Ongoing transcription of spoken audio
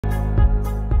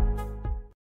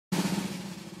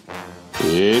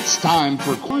It's time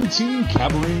for Quarantine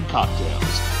Cabaret and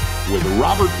Cocktails with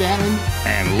Robert Bannon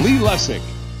and Lee Lessack.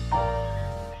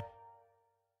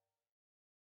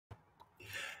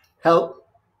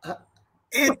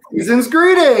 Season's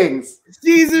greetings.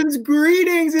 Season's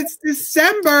greetings. It's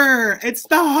December. It's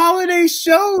the holiday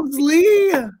shows,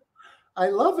 Lee. I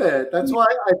love it. That's why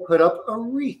I put up a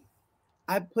wreath.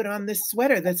 I put on this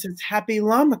sweater that says Happy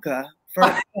Lamaka for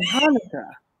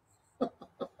Hanukkah.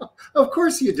 Of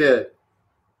course you did.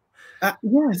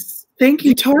 Yes. Thank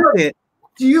you, Target.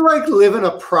 Do you live in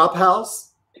a prop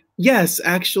house? Yes,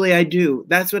 actually I do.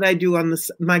 That's what I do on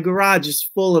my garage is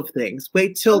full of things.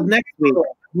 Wait till next week.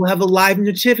 We'll have a live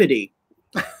nativity.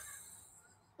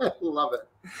 I love it.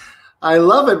 I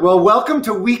love it. Well, welcome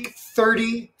to week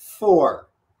 34.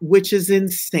 Which is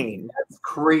insane. That's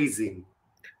crazy.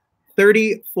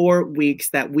 34 weeks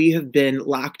that we have been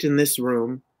locked in this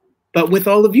room, but with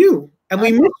all of you. And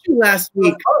we missed you last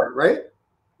week. Right?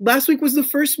 Last week was the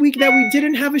first week that we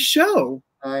didn't have a show.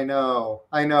 I know.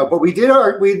 But we did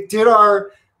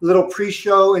our little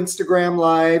pre-show Instagram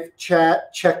live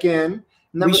chat check-in.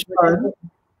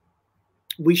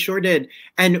 We sure did.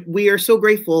 And we are so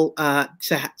grateful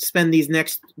to spend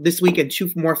this week and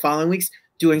 2 more following weeks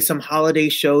doing some holiday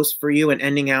shows for you and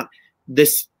ending out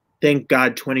this. Thank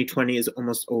God 2020 is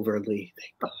almost over, Lee.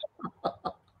 Thank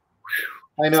God.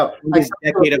 I know. This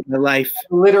decade of my life.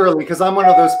 Literally, because I'm one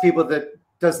of those people that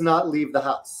does not leave the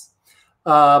house.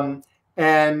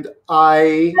 And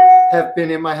I have been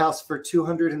in my house for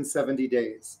 270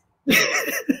 days.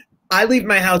 I leave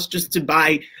my house just to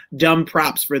buy dumb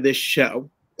props for this show.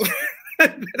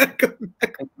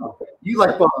 You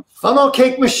bought a funnel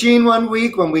cake machine one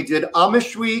week when we did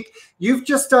Amish week. You've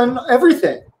just done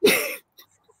everything.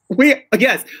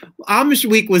 Yes, Amish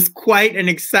week was quite an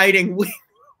exciting week.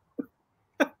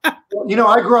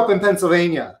 I grew up in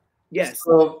Pennsylvania. Yes.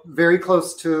 So very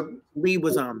close to. Lee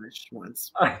was Amish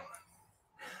once.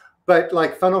 But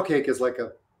funnel cake is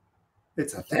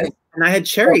it's a thing. And I had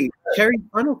cherry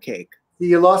funnel cake.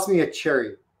 You lost me at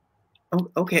cherry.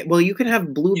 Oh, okay. Well, you can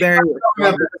have blueberry.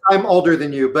 I'm older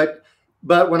than you, but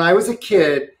when I was a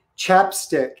kid,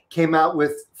 Chapstick came out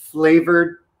with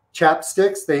flavored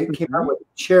chapsticks. They came out with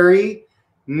cherry,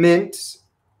 mint,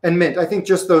 and mint. I think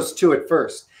just those two at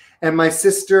first. And my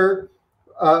sister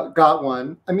got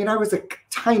one. I mean, I was a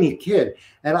tiny kid,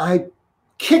 and I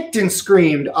kicked and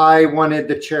screamed. I wanted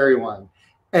the cherry one.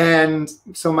 And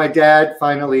so my dad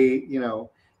finally,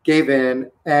 gave in,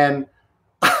 and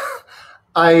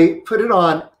I put it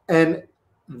on, and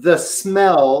the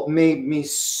smell made me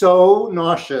so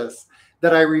nauseous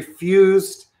that I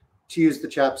refused to use the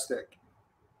chapstick.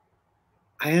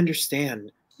 I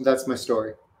understand. That's my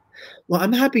story. Well,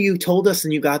 I'm happy you told us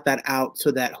and you got that out so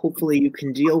that hopefully you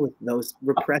can deal with those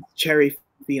repressed cherry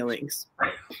feelings.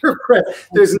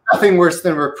 There's nothing worse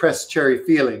than repressed cherry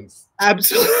feelings.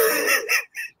 Absolutely.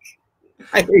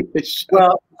 I hate this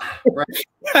show. Well,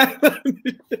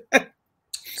 right.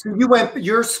 So you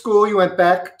went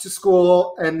back to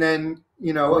school, and then,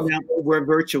 now we're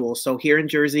virtual. So here in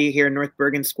Jersey, here in North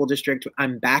Bergen School District,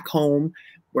 I'm back home.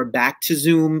 We're back to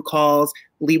Zoom calls.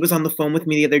 Lee was on the phone with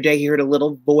me the other day. He heard a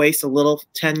little voice, a little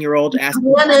 10-year-old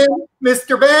asking,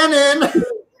 Mr. Bannon.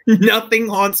 Nothing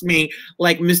haunts me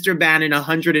like Mr. Bannon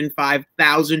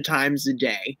 105,000 times a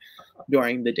day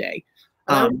during the day.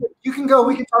 You can go.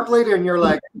 We can talk later. And you're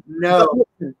like, no.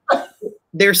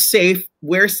 They're safe.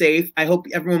 We're safe. I hope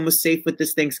everyone was safe with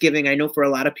this Thanksgiving. I know for a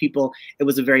lot of people, it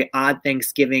was a very odd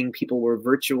Thanksgiving. People were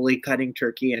virtually cutting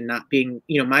turkey and not being,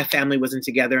 my family wasn't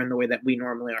together in the way that we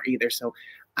normally are either. So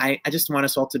I just want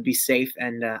us all to be safe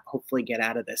and hopefully get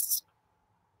out of this.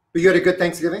 But you had a good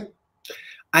Thanksgiving?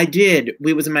 I did.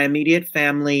 We was in my immediate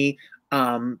family,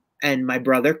 and my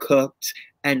brother cooked,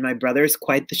 and my brother is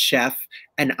quite the chef,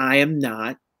 and I am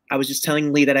not. I was just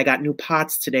telling Lee that I got new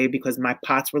pots today because my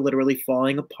pots were literally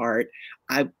falling apart.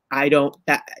 I don't.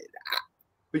 But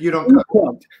you don't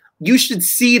cook. You should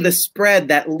see the spread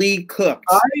that Lee cooked.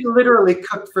 I literally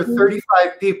cooked for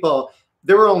 35 people.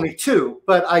 There were only 2,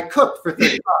 but I cooked for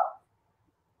 35.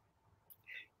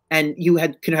 And you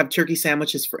could have turkey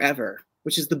sandwiches forever,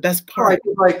 which is the best part. I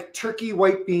did like turkey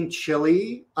white bean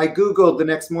chili. I Googled the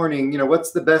next morning,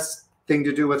 what's the best thing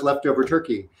to do with leftover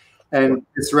turkey? And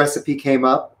this recipe came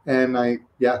up, and I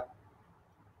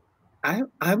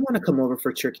want to come over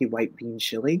for turkey white bean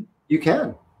chili. You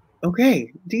can.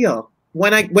 Okay, deal.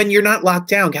 When you're not locked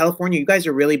down, California, you guys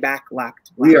are really back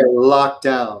locked. We are locked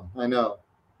down. I know.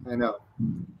 Anyway,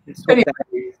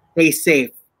 stay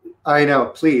safe. I know.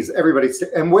 Please, everybody,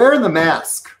 and wear the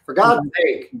mask for God's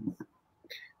sake.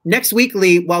 Next week,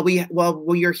 Lee, while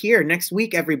you're here, next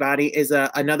week, everybody, is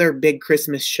another big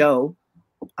Christmas show.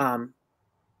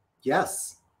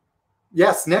 Yes.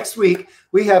 Yes. Next week,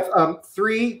 we have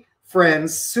 3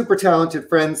 friends, super talented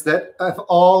friends that have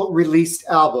all released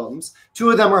albums. 2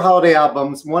 of them are holiday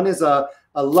albums. One is a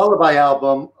lullaby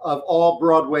album of all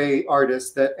Broadway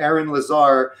artists that Aaron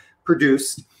Lazar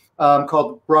produced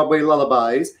called Broadway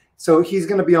Lullabies. So he's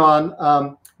going to be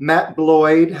on. Matt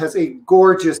Bloyd has a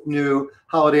gorgeous new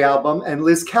holiday album. And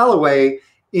Liz Calloway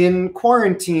in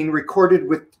quarantine recorded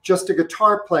with just a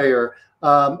guitar player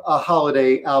a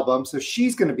holiday album. So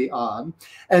she's going to be on.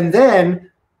 And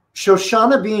then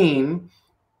Shoshana Bean,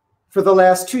 for the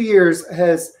last 2 years,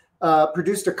 has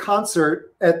produced a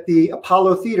concert at the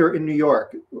Apollo Theater in New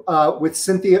York with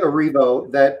Cynthia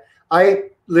Erivo that I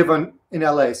live in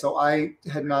LA, so I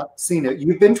had not seen it.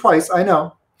 You've been twice, I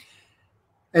know.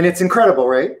 And it's incredible,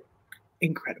 right?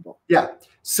 Incredible. Yeah.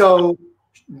 So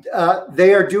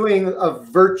they are doing a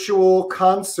virtual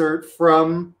concert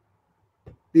from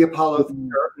the Apollo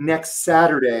Theater next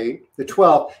Saturday, the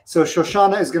 12th. So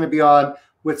Shoshana is going to be on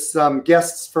with some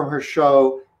guests from her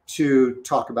show to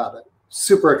talk about it.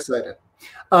 Super excited.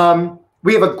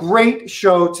 We have a great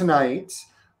show tonight.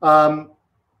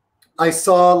 I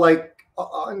saw like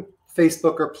on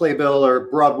Facebook or Playbill or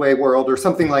Broadway World or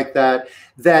something like that,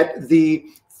 that the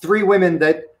 3 women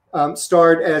that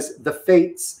starred as the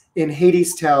Fates in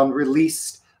Hadestown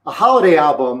released a holiday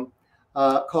album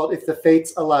called If the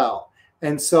Fates Allow.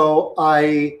 And so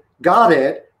I got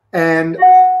it and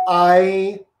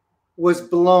I was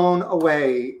blown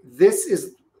away. This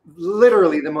is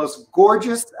literally the most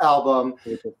gorgeous album.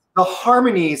 The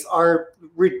harmonies are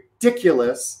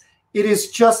ridiculous. It is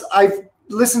just, I've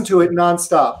listened to it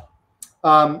nonstop.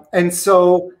 And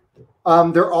so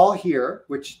they're all here,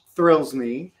 which thrills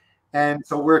me. And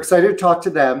so we're excited to talk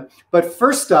to them. But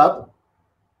first up,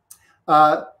 2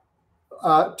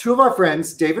 of our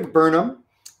friends, David Burnham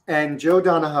and Joe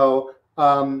Donohoe,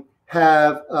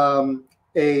 have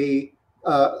a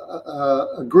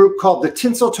group called the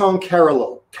Tinseltone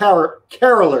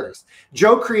Carolers.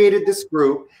 Joe created this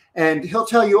group, and he'll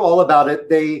tell you all about it.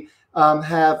 They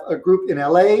have a group in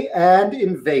LA and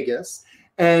in Vegas.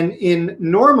 And in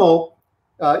normal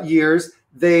years,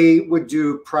 they would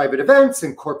do private events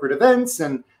and corporate events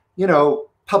and, you know,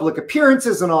 public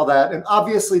appearances and all that. And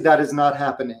obviously that is not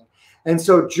happening. And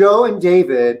so Joe and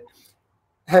David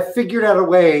have figured out a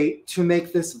way to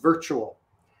make this virtual.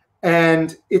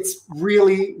 And it's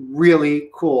really, really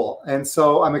cool. And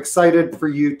so I'm excited for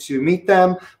you to meet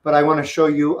them, but I want to show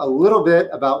you a little bit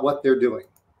about what they're doing.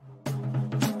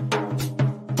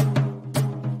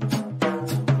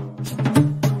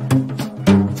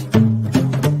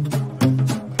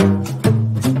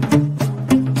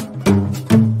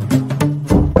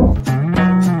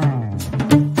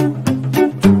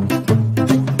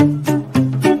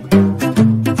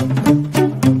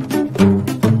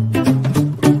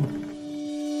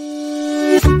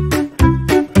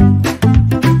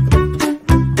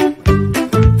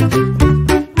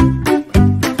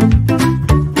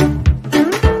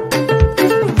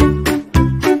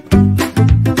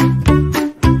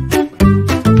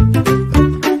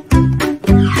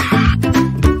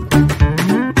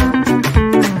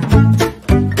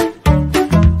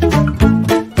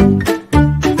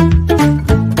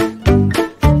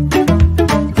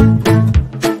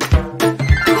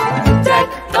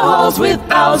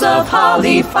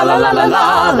 Fa la la la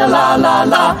la la la la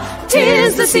la.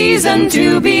 'Tis the season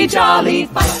to be jolly.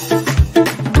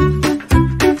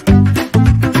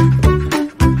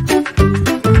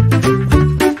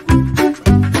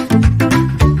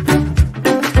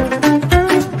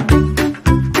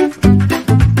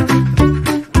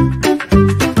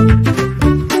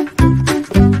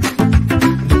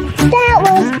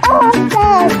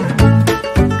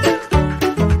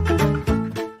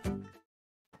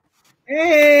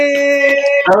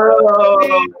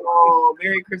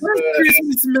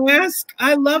 Christmas mask.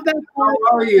 I love that.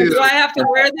 How are you? Do I have to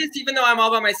wear this even though I'm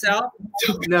all by myself?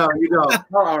 No, you don't.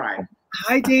 Oh, all right.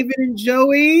 Hi, David and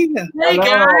Joey. Hey,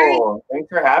 guys. Thanks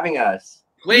for having us.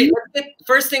 Wait, let's get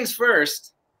first things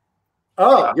first.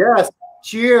 Oh, yes.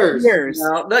 Cheers. Cheers.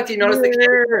 Now, look, you notice the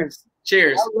candy?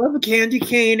 Cheers. I love a candy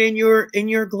cane in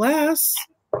your glass.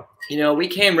 You know, we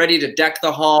came ready to deck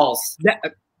the halls.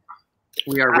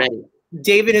 We are ready.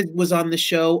 David was on the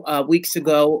show weeks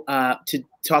ago to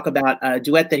talk about a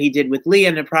duet that he did with Lee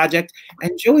in a project.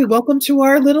 And Joey, welcome to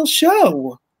our little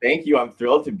show. Thank you. I'm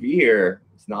thrilled to be here.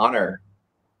 It's an honor.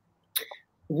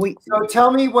 So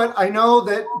tell me what, I know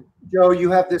that, Joe,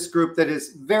 you have this group that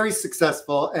is very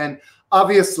successful. And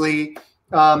obviously,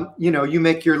 you know, you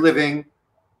make your living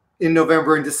in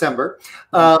November and December.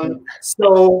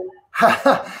 So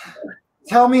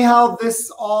tell me how this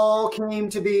all came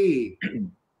to be.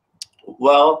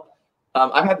 Well,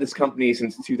 I've had this company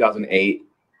since 2008.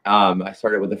 I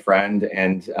started with a friend,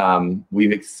 and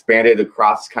we've expanded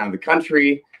across kind of the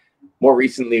country. More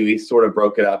recently, we sort of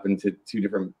broke it up into 2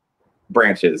 different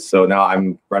branches. So now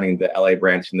I'm running the LA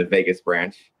branch and the Vegas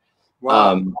branch.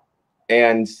 Wow.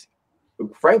 And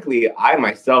frankly, I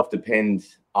myself depend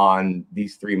on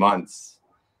these 3 months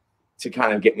to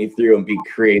kind of get me through and be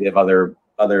creative other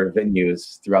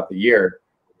venues throughout the year.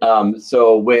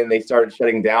 So when they started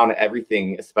shutting down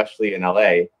everything, especially in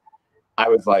LA, I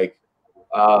was like,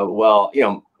 well, you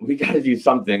know, we got to do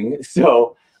something.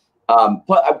 So,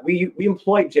 but we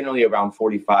employ generally around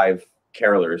 45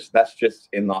 carolers. That's just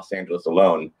in Los Angeles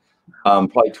alone.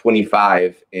 Probably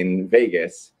 25 in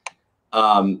Vegas.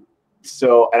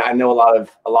 So, and I know a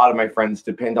lot of my friends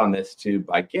depend on this to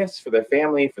buy gifts for their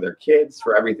family, for their kids,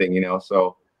 for everything, you know.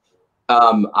 So,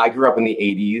 I grew up in the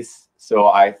 80s, so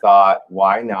I thought,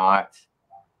 why not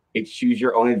a choose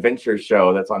your own adventure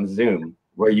show that's on Zoom,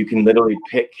 where you can literally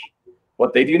pick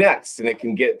what they do next, and it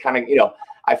can get kind of, you know,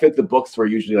 I think the books were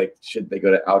usually like, should they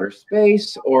go to outer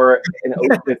space or an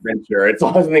ocean adventure? It's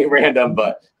always something random,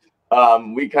 but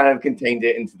we kind of contained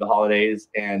it into the holidays,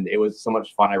 and it was so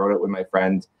much fun. I wrote it with my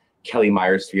friend Kelly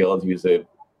Myersfield, who's a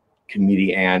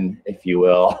comedian, if you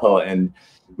will, and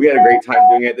we had a great time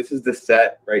doing it. This is the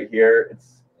set right here.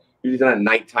 It's usually done at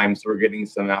nighttime, so we're getting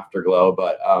some afterglow.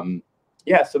 But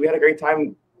yeah, so we had a great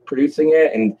time producing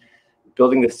it and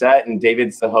building the set. And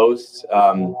David's the host.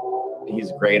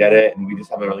 He's great at it, and we just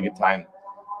have a really good time.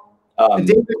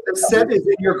 David, the set is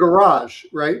in your garage,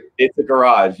 right? It's a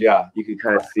garage, yeah. You can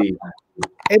kind of see.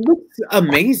 It looks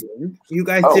amazing. You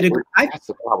guys did it. That's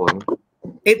the problem.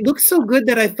 It looks so good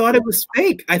that I thought it was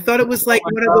fake. I thought it was like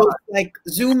one of those like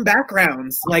Zoom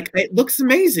backgrounds. Like, it looks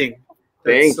amazing.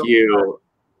 Thank you.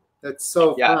 That's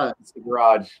so fun. It's the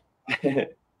garage.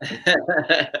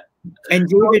 And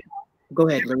David, go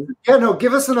ahead, Lee. Yeah, no,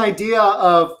 give us an idea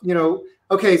of, you know,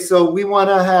 okay, so we want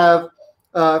to have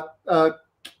a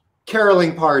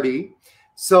caroling party.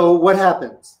 So what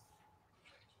happens?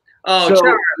 Oh, So-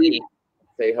 Charlie.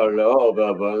 Say hello,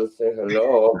 Bubba. Say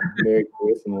hello. Merry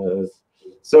Christmas.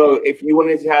 So if you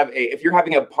wanted to have if you're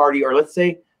having a party, or let's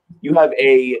say you have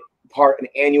an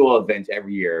annual event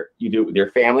every year, you do it with your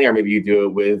family, or maybe you do it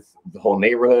with the whole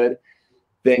neighborhood,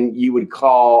 then you would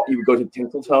go to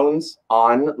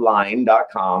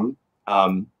tinseltonesonline.com.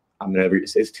 I'm gonna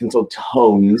say it's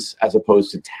Tinseltones as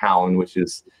opposed to town, which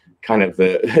is kind of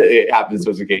it happens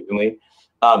so occasionally.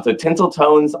 So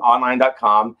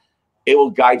tinseltonesonline.com. It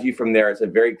will guide you from there. It's a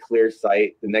very clear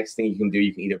site. The next thing you can do,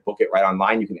 you can either book it right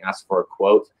online. You can ask for a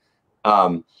quote.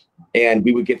 And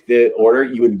we would get the order.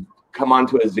 You would come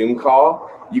onto a Zoom call.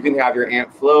 You can have your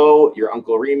Aunt Flo, your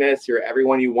Uncle Remus,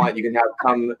 everyone you want. You can have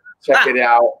come check it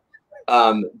out.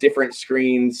 Different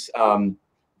screens.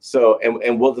 So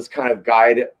we'll just kind of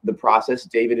guide the process.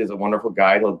 David is a wonderful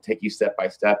guide. He'll take you step by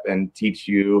step and teach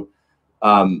you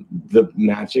the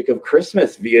magic of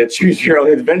Christmas via choose your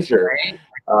own adventure.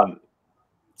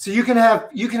 So you can have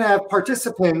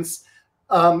participants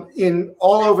in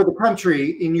all over the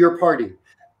country in your party.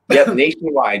 Yep,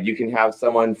 nationwide. You can have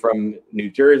someone from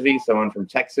New Jersey, someone from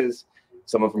Texas,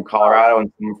 someone from Colorado,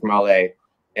 and someone from LA.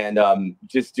 And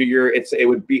just do it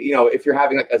would be, you know, if you're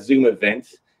having like a Zoom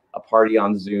event, a party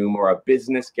on Zoom, or a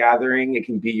business gathering,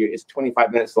 it's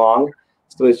 25 minutes long.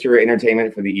 So it's your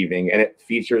entertainment for the evening, and it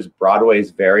features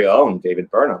Broadway's very own David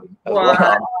Burnham as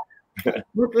well. I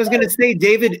was going to say,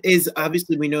 David is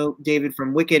obviously, we know David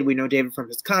from Wicked. We know David from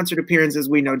his concert appearances.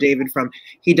 We know David from,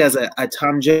 he does a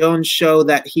Tom Jones show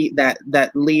that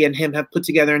Lee and him have put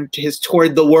together, and his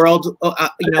toured the world.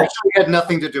 You know, actually had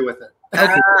nothing to do with it.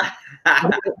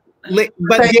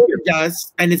 But David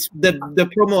does, and it's the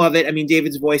promo of it. I mean,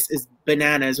 David's voice is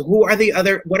bananas. What are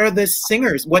the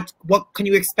singers? What can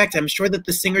you expect? I'm sure that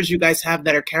the singers you guys have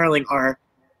that are caroling are,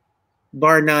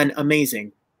 bar none,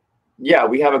 amazing. Yeah,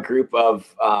 we have a group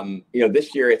of,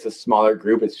 this year it's a smaller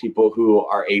group. It's people who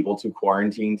are able to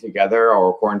quarantine together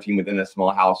or quarantine within a small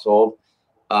household.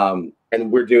 And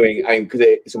we're doing, because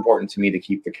it's important to me to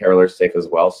keep the carolers safe as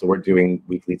well. So we're doing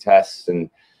weekly tests and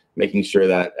making sure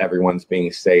that everyone's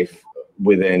being safe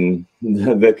within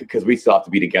because we still have to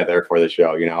be together for the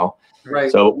show, you know?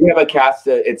 Right. So we have a cast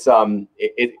that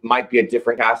it might be a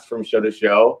different cast from show to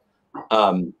show.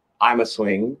 I'm a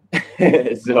swing.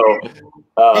 So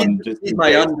just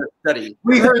my understudy.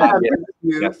 We heard that.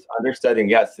 Yes, understudying.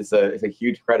 Yes, it's a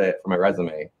huge credit for my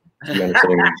resume. To be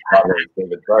understudying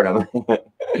David Burnham.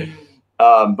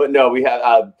 But no, we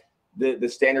have the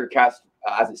standard cast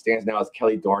as it stands now is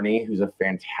Kelly Dorney, who's a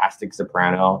fantastic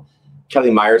soprano. Kelly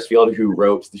Myersfield, who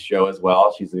wrote the show as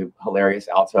well. She's a hilarious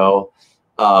alto.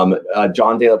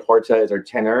 John De La Porta is our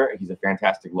tenor. He's a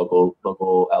fantastic local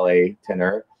LA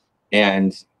tenor.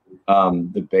 And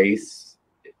the bass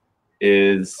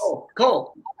is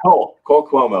Cole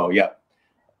Cuomo. Yep.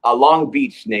 A Long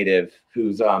Beach native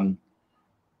who's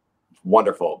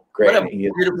wonderful. Great. What a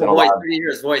beautiful voice. You hear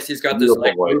his voice. He's got this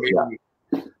like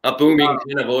a booming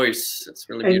kind of voice. It's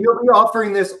really beautiful. And you'll be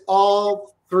offering this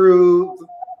all through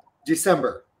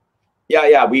December.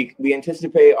 Yeah. We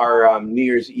anticipate our New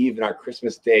Year's Eve and our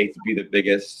Christmas Day to be the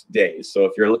biggest days. So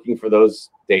if you're looking for those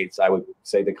dates, I would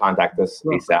say to contact us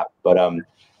ASAP. But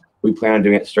we plan on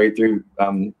doing it straight through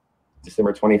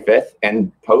December 25th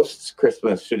and post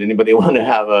Christmas. Should anybody want to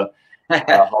have a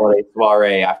holiday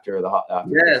soiree after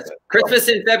yes, Christmas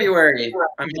in February.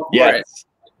 I'm here for it.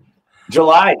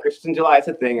 July, Christmas in July is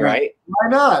a thing, right? Why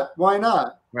not? Why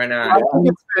not? Why not? I think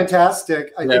it's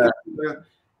fantastic. I think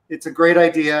it's a great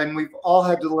idea, and we've all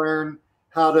had to learn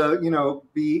how to,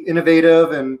 be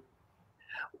innovative. And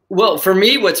well, for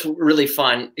me, what's really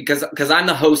fun because I'm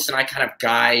the host and I kind of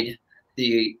guide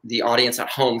the audience at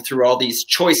home through all these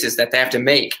choices that they have to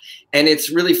make, and it's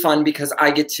really fun because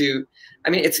I get to. I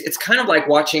mean, it's kind of like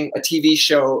watching a TV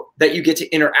show that you get to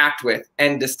interact with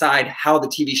and decide how the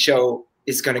TV show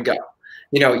is going to go.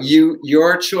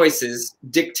 Your choices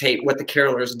dictate what the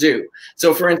carolers do.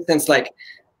 So, for instance, like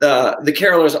the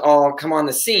carolers all come on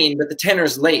the scene, but the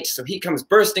tenor's late, so he comes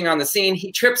bursting on the scene.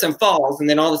 He trips and falls, and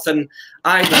then all of a sudden,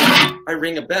 I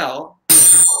ring a bell.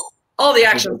 All the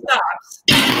action stops,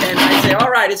 and I say,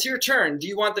 all right, it's your turn. Do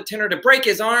you want the tenor to break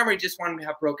his arm, or you just want him to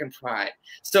have broken pride?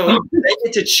 So they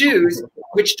get to choose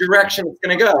which direction it's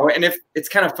going to go. And if it's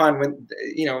kind of fun when,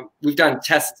 we've done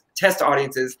test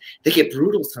audiences, they get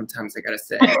brutal sometimes, I got to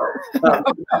say.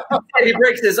 If he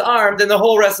breaks his arm, then the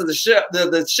whole rest of the show,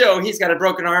 he's got a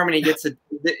broken arm, and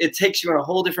it takes you in a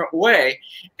whole different way.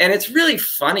 And it's really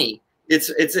funny. It's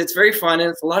very fun,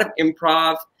 and it's a lot of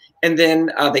improv. And then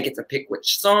they get to pick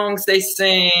which songs they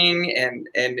sing, and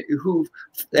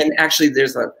actually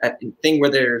there's a thing where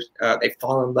they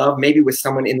fall in love maybe with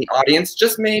someone in the audience,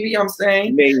 just maybe. I'm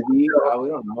saying maybe we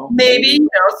don't know, maybe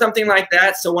something like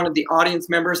that. So one of the audience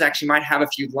members actually might have a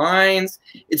few lines.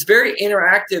 It's very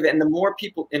interactive, and the more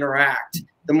people interact,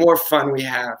 the more fun we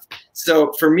have.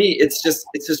 So for me, it's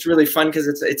just really fun because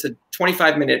it's a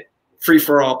 25-minute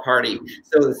free-for-all party.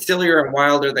 So the sillier and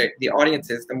wilder the audience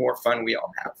is, the more fun we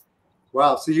all have.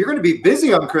 Wow, so you're going to be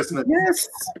busy on Christmas. Yes.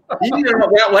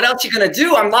 What else you going to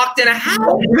do? I'm locked in a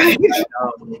house.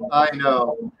 I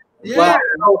know. Yeah. Wow.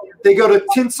 They go to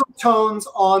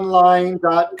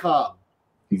tinseltonesonline.com.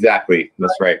 Exactly.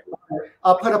 That's right.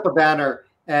 I'll put up a banner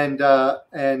and hope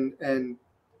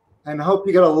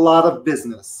you get a lot of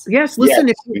business. Yes, listen,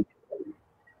 if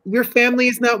your family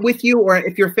is not with you, or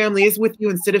if your family is with you,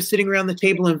 instead of sitting around the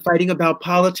table and fighting about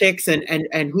politics and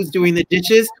who's doing the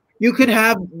dishes, you could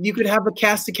have a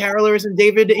cast of carolers and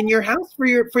David in your house for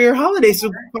your holiday.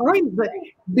 So fine, but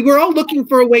we're all looking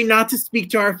for a way not to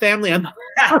speak to our family. This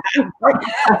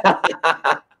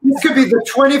could be the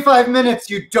 25 minutes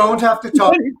you don't have to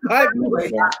talk.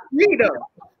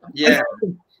 Yeah.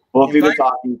 We'll do the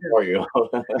talking for you.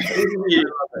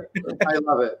 I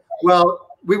love it. Well,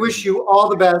 we wish you all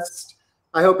the best.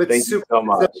 I hope it's super so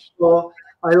much. successful.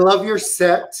 I love your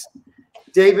set.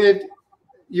 David,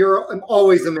 you're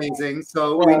always amazing.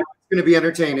 So we know it's going to be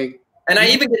entertaining. And I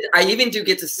even do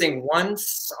get to sing one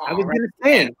song. I was going to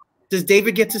say, does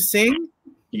David get to sing?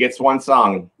 He gets one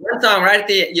song. One song right at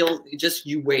the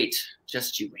you wait.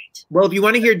 Just you wait. Well, if you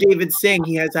want to hear David sing,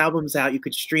 he has albums out. You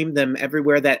could stream them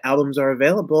everywhere that albums are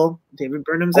available. David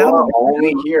Burnham's album.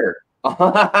 Only here.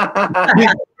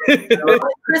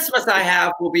 Christmas I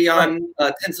have will be on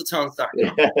Tinseltones.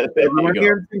 If you want to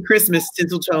hear some Christmas,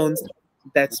 Tinseltones.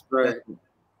 That's right.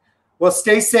 Well,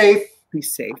 stay safe. Be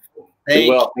safe.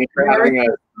 Thanks for having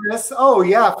us. Oh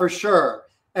yeah, for sure.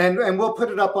 And we'll put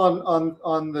it up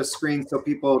on the screen so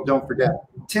people don't forget.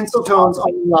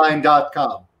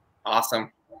 Tinseltonesonline.com.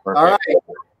 Awesome. Perfect. All right.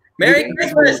 Merry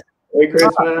Christmas. Merry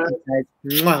Christmas.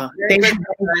 Stay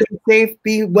safe.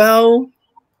 Be well.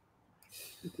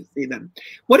 Good to see them.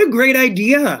 What a great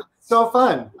idea. So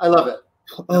fun. I love it.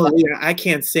 Oh yeah, I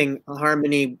can't sing a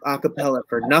harmony a cappella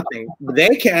for nothing.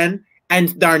 They can.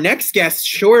 And our next guest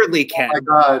surely can.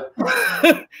 Oh my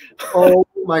God. Oh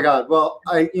my God. Well,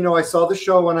 I saw the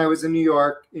show when I was in New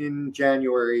York in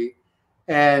January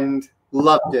and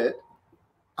loved it.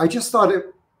 I just thought it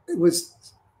was,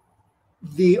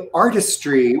 the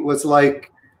artistry was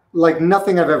like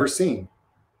nothing I've ever seen.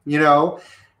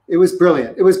 It was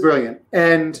brilliant. It was brilliant.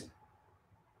 And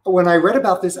when I read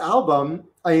about this album,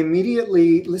 I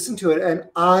immediately listened to it, and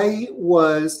I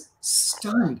was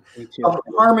stunned of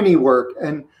the harmony work.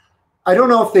 And I don't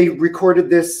know if they recorded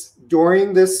this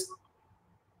during this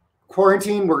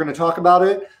quarantine. We're going to talk about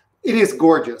it. It is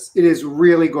gorgeous. It is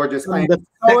really gorgeous. I am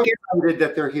so excited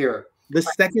that they're here. The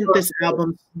second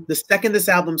this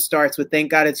album starts with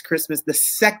 "Thank God It's Christmas," the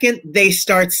second they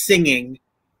start singing,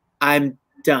 I'm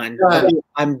done.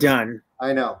 I'm done.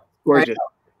 I know. Gorgeous.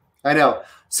 I know.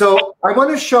 So I want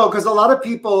to show, because a lot of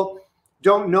people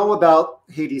don't know about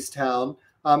Hadestown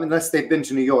unless they've been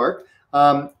to New York.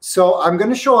 So I'm going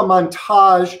to show a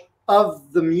montage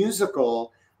of the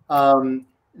musical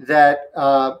that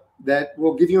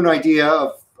will give you an idea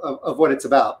of what it's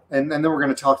about. And then we're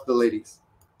going to talk to the ladies.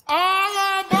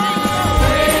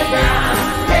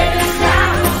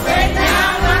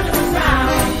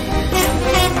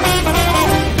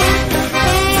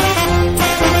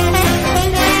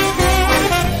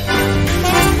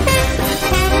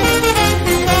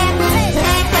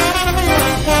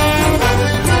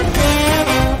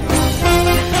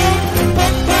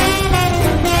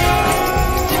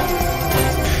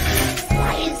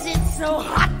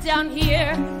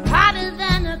 Here, hotter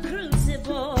than a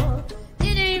crucible.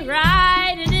 It ain't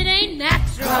right and it ain't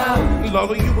natural.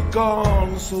 Lover, you were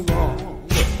gone so long.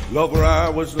 Lover, I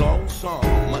was lonesome.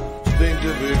 Think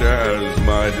of it as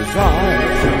my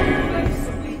desire.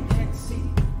 So we can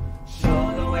see,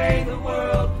 show the way the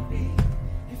world can be.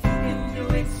 If you can do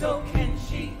it, so can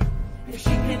she. If she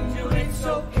can do it,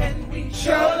 so can we.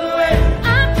 Show the way.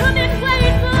 I'm coming,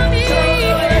 wait for me.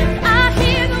 I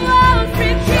hear the world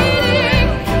repeating.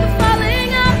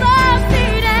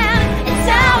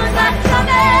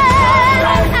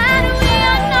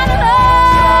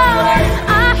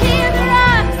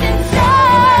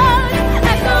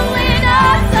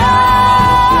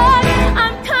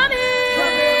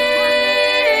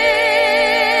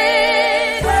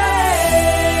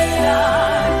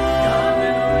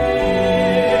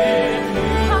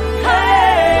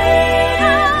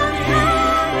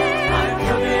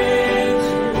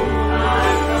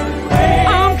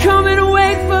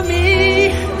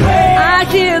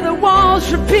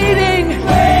 Repeating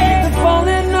the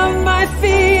falling of my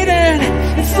feet, and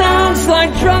it sounds like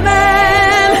drumming,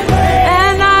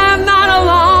 and I am not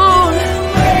alone.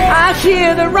 I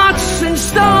hear the rocks and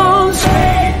stones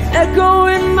echo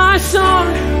in my song.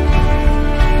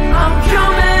 I'm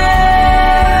coming.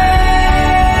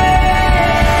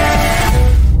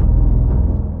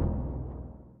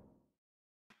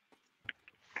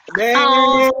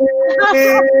 Hey!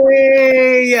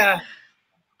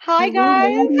 Hi,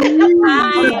 guys.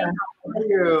 Hi. How are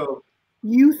you?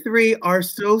 You three are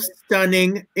so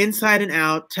stunning, inside and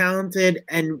out, talented,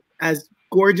 and as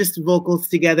gorgeous vocals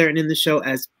together and in the show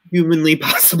as humanly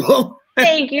possible.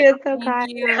 Thank you. It's so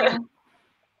kind.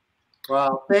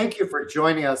 Wow. Thank you for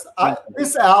joining us.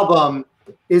 This album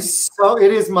is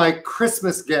it is my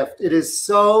Christmas gift. It is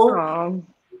so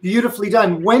beautifully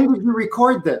done. When did you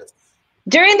record this?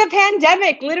 During the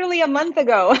pandemic, literally a month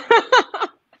ago.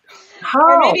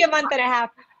 Or maybe a month and a half.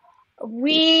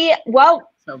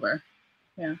 Sober.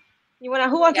 Yeah.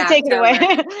 Who wants to take it away?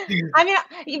 I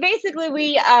mean,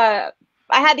 basically I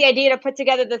had the idea to put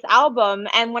together this album,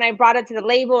 and when I brought it to the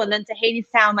label and then to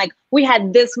Hadestown, like, we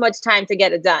had this much time to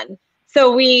get it done.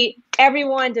 So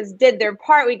everyone just did their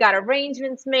part. We got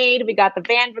arrangements made, we got the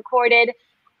band recorded.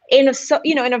 We did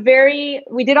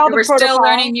all the protocol. Still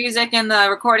learning music in the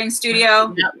recording studio.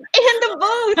 In the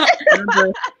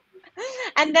booth.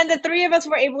 And then the three of us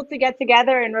were able to get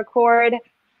together and record,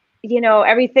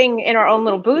 everything in our own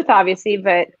little booth, obviously,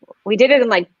 but we did it in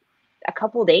like a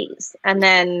couple days. And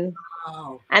then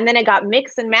it got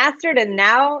mixed and mastered, and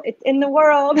now it's in the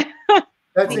world.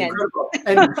 That's incredible.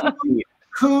 And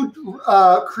who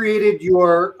created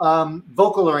your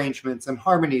vocal arrangements and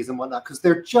harmonies and whatnot? Because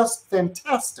they're just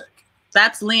fantastic.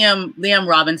 That's Liam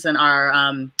Robinson,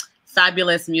 our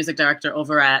fabulous music director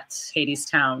over at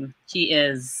Hadestown. He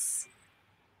is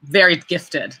very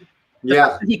gifted.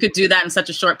 Yeah, he could do that in such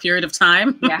a short period of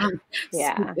time.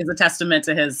 Yeah, is a testament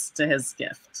to his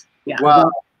gift. Yeah.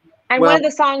 Wow. And one of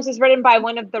the songs was written by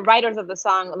one of the writers of the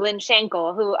song, Lynn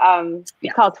Schenkel, who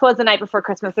called "'Twas the Night Before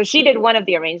Christmas." So she did one of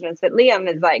the arrangements. But Liam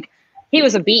is he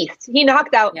was a beast. He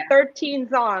knocked out 13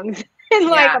 songs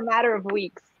in a matter of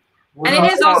weeks. And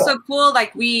it is also cool,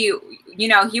 he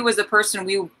was a person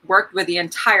we worked with the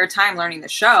entire time learning the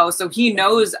show. So he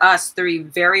knows us three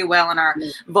very well in our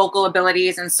vocal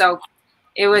abilities. And so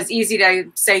it was easy to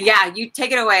say, yeah, you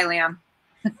take it away, Liam.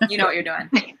 You know what you're doing.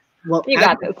 Well, you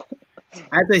got this.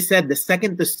 As I said, the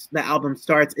second the album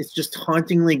starts, it's just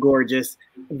hauntingly gorgeous.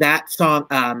 That song,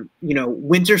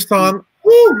 Winter Song,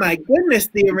 Oh my goodness,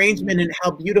 the arrangement and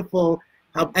how beautiful.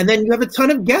 And then you have a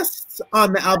ton of guests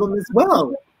on the album as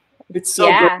well. It's so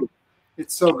great.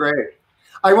 It's so great.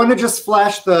 I want to just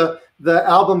flash the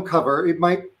album cover. It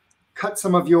might cut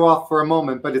some of you off for a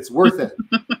moment, but it's worth it.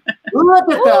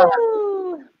 Look at that.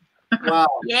 Ooh. Wow.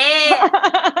 Yeah.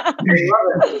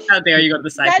 How dare you go to the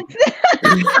side?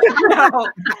 No.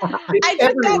 I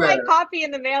just got my copy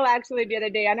in the mail actually the other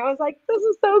day, and I was like, this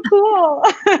is so cool.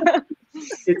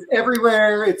 It's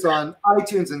everywhere. It's on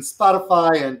iTunes and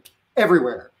Spotify and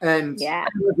everywhere. And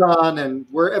Amazon and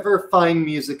wherever fine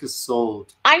music is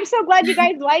sold. I'm so glad you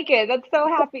guys like it. That's so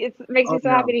happy. It makes me so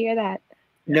happy to hear that.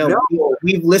 No,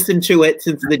 we've listened to it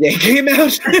since the day it came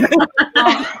out.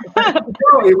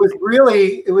 No, it was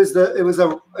really, it was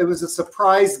a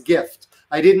surprise gift.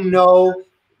 I didn't know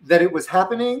that it was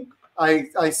happening.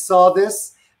 I saw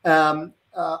this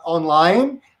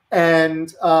online,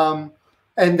 and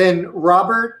then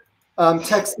Robert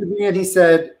texted me and he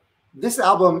said, "This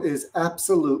album is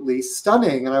absolutely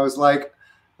stunning." And I was like,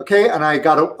 okay. And I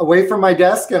got away from my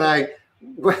desk and I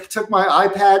took my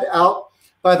iPad out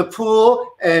by the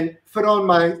pool and put on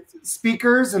my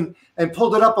speakers and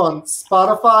pulled it up on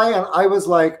Spotify. And I was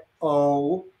like,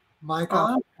 oh my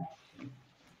God.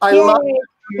 I love the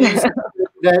music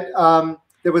that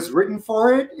was written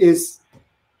for it is,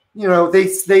 you know, they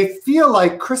feel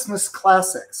like Christmas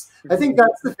classics. I think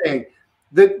that's the thing.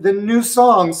 The new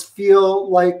songs feel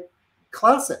like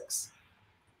classics.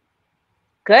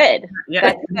 Good.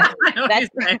 Yeah,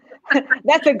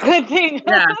 that's a good thing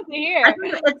to hear. I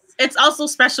think it's also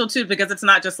special too because it's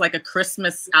not just like a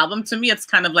Christmas album. To me, it's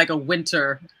kind of like a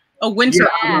winter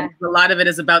album. A lot of it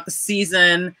is about the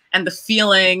season and the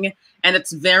feeling, and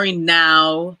it's very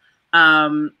now,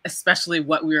 especially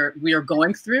what we are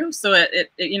going through. So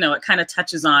it you know, it kind of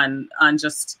touches on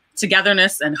just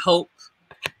togetherness and hope,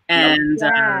 and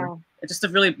just a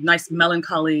really nice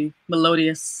melancholy,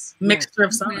 melodious mixture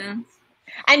of songs.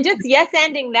 And just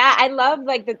ending that, I love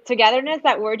like the togetherness,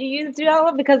 that word you used,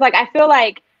 Jewelle, because like I feel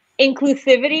like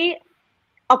inclusivity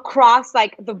across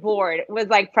like the board was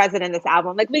like present in this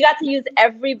album. Like we got to use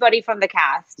everybody from the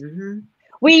cast.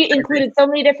 We included so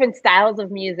many different styles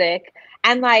of music,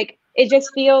 and like it just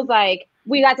feels like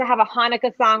we got to have a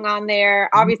Hanukkah song on there.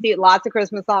 Obviously, lots of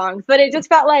Christmas songs, but it just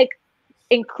felt like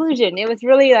inclusion. It was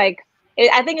really like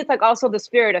I think it's like also the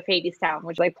spirit of Hadestown,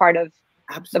 which is like part of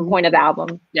the point of the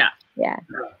album. Yeah.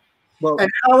 Well, and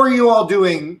how are you all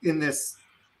doing in this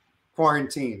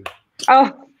quarantine?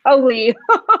 Oh, Lee.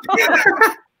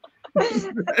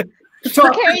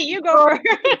 Okay, you go first.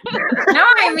 No,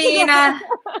 I mean,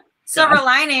 silver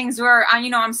linings were, you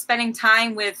know, I'm spending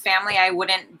time with family I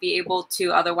wouldn't be able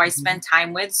to otherwise spend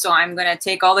time with. So I'm going to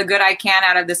take all the good I can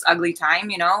out of this ugly time,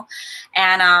 you know,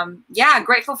 and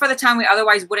grateful for the time we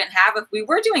otherwise wouldn't have if we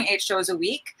were doing 8 shows a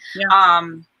week.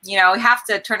 You know, we have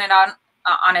to turn it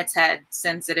on its head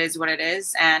since it is what it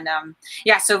is. And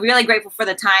so really grateful for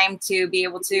the time to be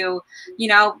able to, you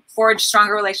know, forge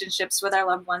stronger relationships with our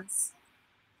loved ones.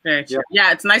 Very true.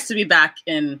 Yeah, it's nice to be back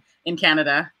in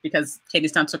Canada because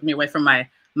Hadestown took me away from my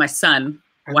son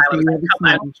while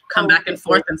I come back and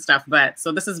forth and stuff. But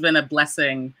so this has been a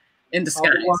blessing in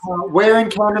disguise. Wow. Where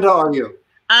in Canada are you?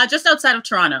 Just outside of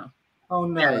Toronto. Oh,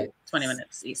 nice. 20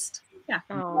 minutes east. Yeah.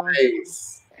 Oh.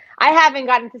 Nice. I haven't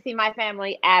gotten to see my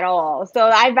family at all. So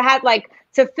I've had like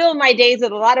to fill my days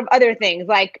with a lot of other things,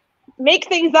 like make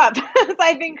things up. So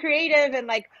I've been creative and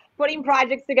like putting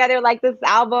projects together like this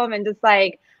album and just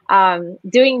like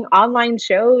doing online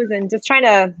shows and just trying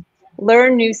to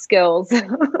learn new skills.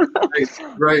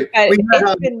 Right.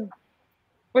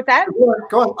 What's that?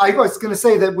 Go on. I was going to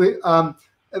say that we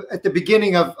at the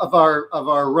beginning of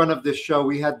our run of this show,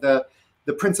 we had the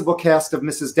principal cast of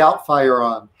Mrs. Doubtfire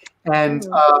on. And,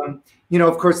 you know,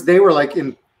 of course, they were like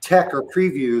in tech or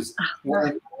previews.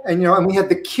 And, you know, and we had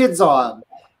the kids on.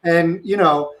 And, you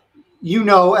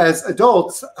know, as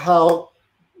adults, how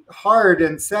hard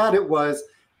and sad it was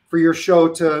for your show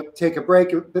to take a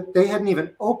break. But they hadn't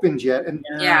even opened yet. And,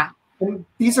 and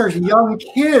these are young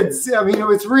kids. I mean, it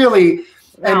was really,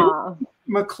 and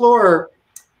McClure,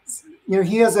 you know,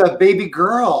 he has a baby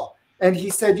girl. And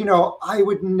he said, you know, I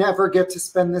would never get to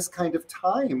spend this kind of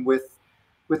time with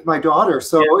my daughter.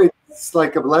 So it's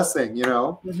like a blessing, you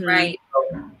know? Right.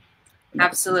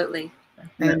 Absolutely.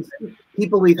 And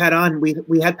people we've had on,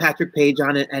 we had Patrick Page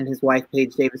on it and his wife,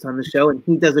 Paige Davis, on the show, and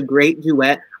he does a great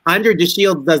duet. Andre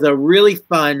DeShields does a really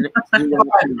fun duet.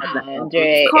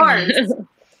 Andre. Of course.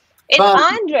 It's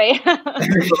Andre.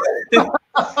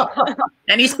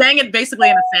 And he sang it basically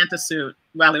in a Santa suit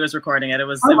while he was recording it. It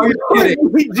was.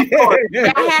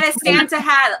 Yeah, I had a Santa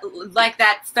hat like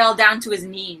that fell down to his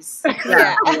knees.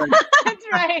 Yeah, that's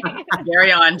right.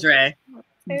 Very Andre.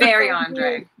 Very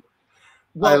Andre.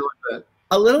 I love it.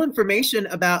 A little information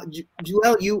about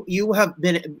Jewelle. You have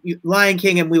been Lion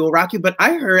King and We Will Rock You, but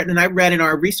I heard and I read in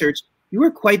our research you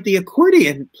were quite the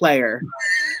accordion player.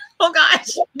 Oh gosh.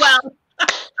 Well,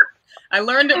 I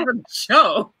learned it from the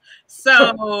show.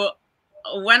 So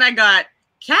when I got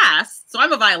cast, so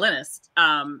I'm a violinist.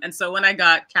 And so when I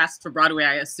got cast for Broadway,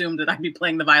 I assumed that I'd be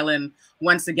playing the violin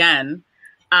once again.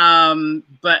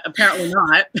 But apparently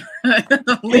not.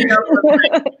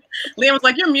 Liam was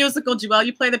like, you're musical, Jewelle.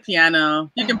 You play the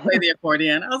piano. You can play the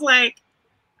accordion. I was like,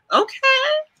 okay.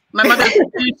 My mother said,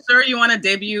 are you sure you want to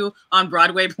debut on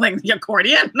Broadway playing the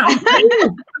accordion? And I'm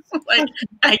like,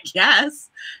 I guess.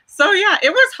 So yeah, it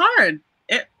was hard.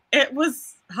 It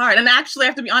was hard. And actually, I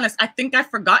have to be honest, I think I've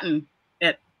forgotten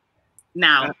it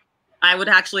now. I would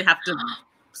actually have to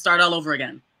start all over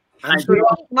again. I was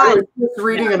just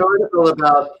reading an article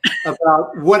about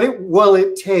what will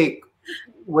it take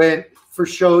for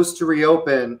shows to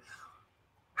reopen.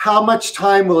 How much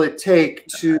time will it take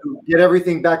to get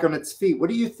everything back on its feet? What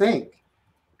do you think?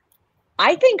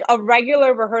 I think a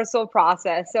regular rehearsal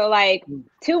process. So like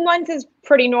 2 months is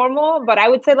pretty normal, but I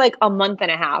would say like a month and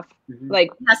a half.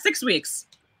 Like 6 weeks.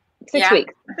 6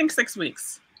 weeks. I think 6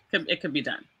 weeks. It could be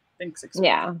done. I think 6 weeks.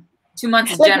 Yeah. 2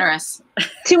 months is generous.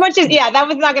 Too much is that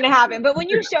was not gonna happen. But when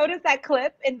you showed us that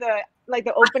clip in the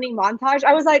opening montage,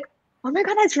 I was like, oh my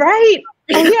God, that's right.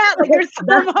 Oh yeah, like there's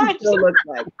so much.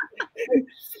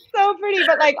 So pretty,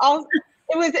 but like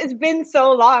it's been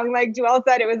so long. Like Jewelle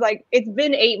said, it's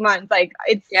been 8 months. Like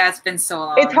it's been so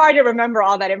long. It's hard to remember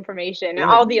all that information and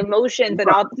all the emotions and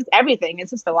all just everything.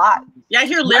 It's just a lot. Yeah, I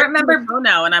hear lyrics remember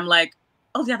now, and I'm like,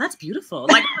 oh yeah, that's beautiful.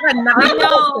 Like I never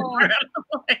know.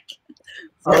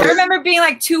 I remember being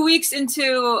like 2 weeks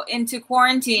into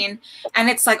quarantine, and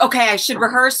it's like, okay, I should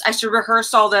rehearse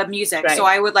all the music. Right. So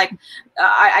I would like,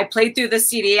 I played through the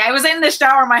CD. I was in the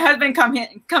shower. My husband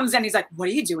comes in. He's like, "What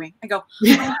are you doing?" I go,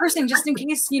 "I'm rehearsing just in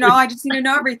case. I just need to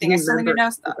know everything. I still need to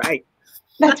know stuff." Right.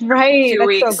 That's right.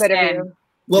 That's so good of you.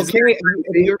 Well, Carrie,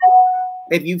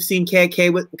 if you've seen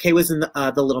Kay was in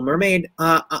the Little Mermaid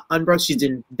on Broadway. She's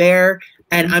in Bear,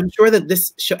 and I'm sure that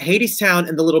this show, Hadestown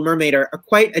and the Little Mermaid are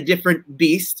quite a different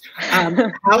beast.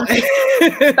 But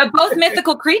both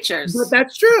mythical creatures. But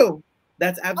that's true.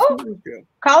 That's absolutely true.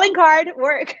 Calling card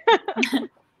work.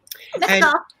 And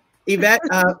Yvette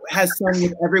has sung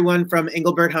with everyone from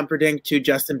Engelbert Humperdinck to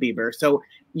Justin Bieber. So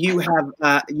you have,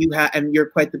 and you're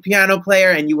quite the piano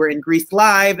player, and you were in Grease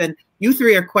Live, and you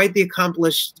three are quite the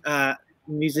accomplished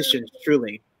musicians,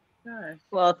 truly.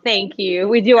 Well, thank you.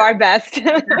 We do our best.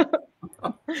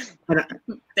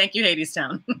 Thank you,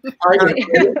 Hadestown.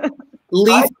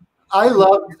 I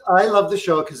love the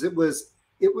show because it was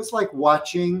like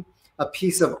watching a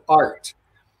piece of art.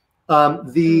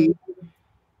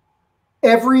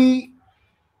 Every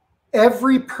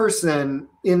person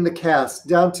in the cast,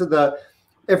 down to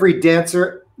every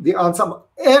dancer, the ensemble,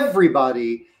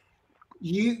 everybody,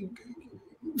 you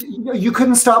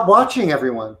couldn't stop watching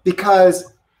everyone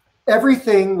because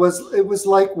everything was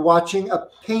like watching a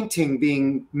painting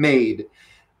being made.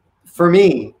 For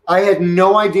me, I had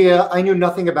no idea. I knew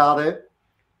nothing about it.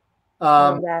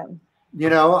 I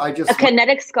just a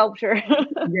kinetic sculpture.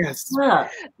 Yes. Yeah.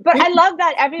 But I love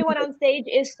that everyone on stage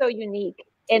is so unique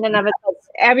in and of itself.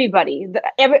 Everybody,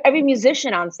 every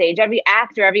musician on stage, every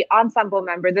actor, every ensemble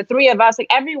member, the three of us, like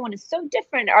everyone is so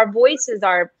different. Our voices,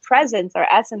 our presence, our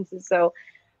essences. So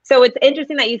it's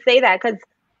interesting that you say that because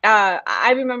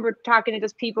I remember talking to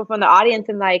just people from the audience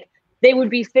and like they would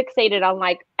be fixated on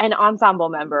like an ensemble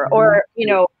member or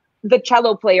the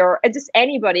cello player or just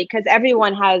anybody because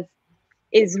everyone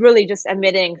is really just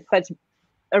emitting such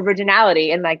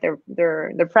originality and like their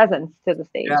presence to the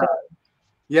stage.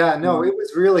 Yeah, no, it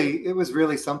was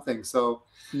really something. So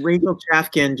Rachel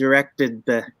Trafkin directed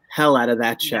the hell out of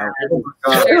that show.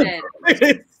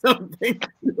 It's something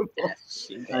beautiful.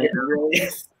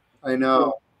 I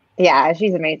know. Yeah,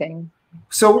 she's amazing.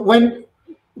 So when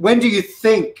do you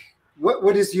think?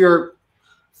 When do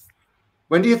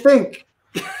you think?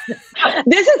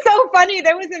 This is so funny.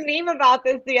 There was a meme about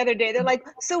this the other day. They're like,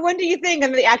 so when do you think?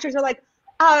 And the actors are like,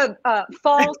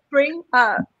 fall, spring.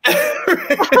 Nobody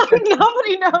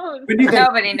knows.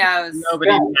 Nobody knows.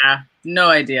 No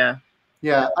idea.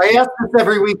 Yeah, I ask this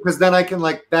every week because then I can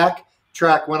like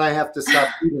backtrack when I have to stop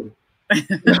eating.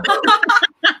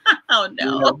 Oh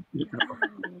no.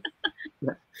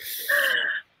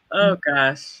 Oh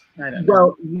gosh, I don't know.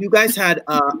 Well, you guys had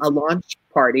a launch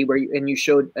party where you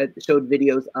showed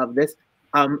videos of this.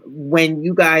 When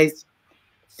you guys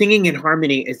singing in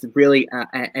harmony is really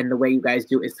and the way you guys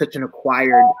do is such an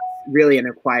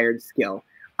acquired skill.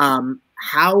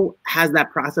 How has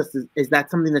that process? Is that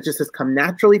something that just has come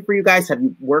naturally for you guys? Have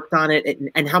you worked on it?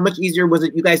 And how much easier was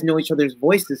it? You guys know each other's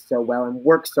voices so well and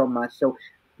work so much. So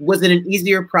was it an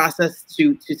easier process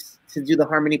to do the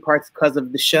harmony parts because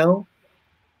of the show?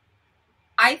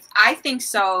 I think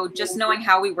so. Just knowing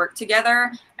how we work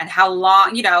together and how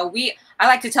long, I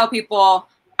like to tell people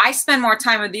I spend more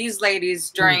time with these ladies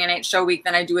during an 8-show week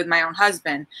than I do with my own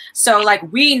husband. So like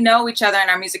we know each other and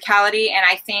our musicality. And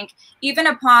I think even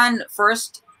upon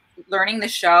first learning the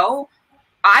show,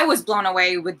 I was blown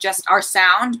away with just our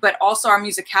sound, but also our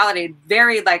musicality.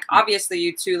 Very like, obviously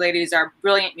you two ladies are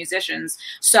brilliant musicians.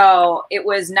 So it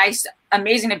was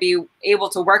amazing to be able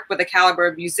to work with a caliber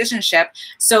of musicianship.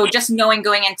 So just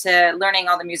going into learning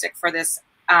all the music for this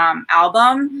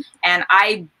album, and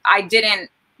I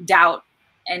didn't doubt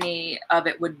any of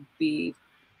it wouldn't be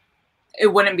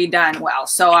done well.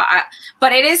 So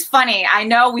but it is funny. I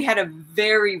know we had a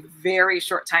very, very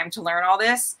short time to learn all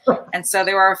this. And so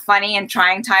there were funny and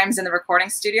trying times in the recording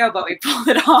studio, but we pulled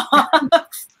it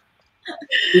off.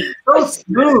 It's so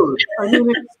smooth. I mean,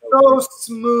 it's so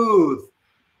smooth.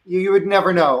 You would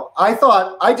never know.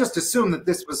 I just assumed that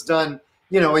this was done,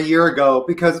 a year ago,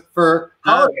 because for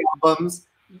holiday albums,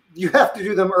 you have to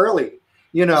do them early,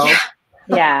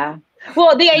 Yeah.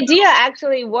 Well, the idea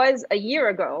actually was a year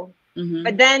ago,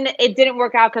 but then it didn't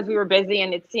work out because we were busy,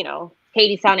 and it's,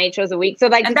 Hadestown 8 shows a week. So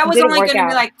like, and that was only going to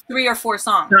be like 3 or 4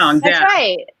 songs. That's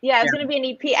right. Yeah, it's going to be an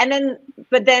EP. And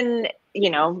but then,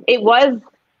 it was,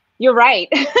 you're right,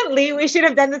 Lee, we should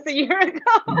have done this a year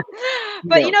ago.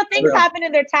 But, things happen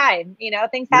in their time.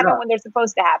 Things happen when they're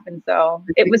supposed to happen. So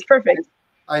it was perfect.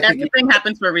 Everything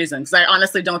happens for a reason. Because I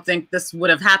honestly don't think this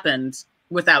would have happened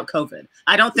without COVID.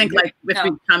 I don't think if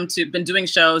we've been doing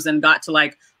shows and got to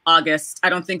like August, I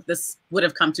don't think this would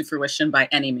have come to fruition by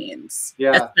any means.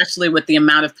 Yeah. Especially with the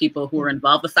amount of people who were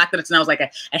involved. The fact that it's now like a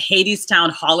Hadestown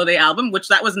holiday album, which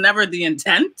that was never the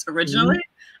intent originally,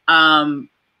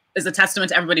 is a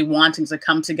testament to everybody wanting to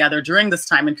come together during this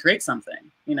time and create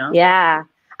something, Yeah.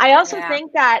 I also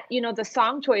think that, the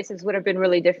song choices would have been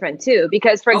really different too.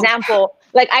 Because for example,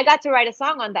 like I got to write a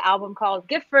song on the album called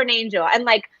Gift for an Angel. And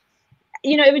like,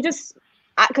 it was just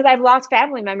because I've lost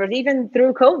family members even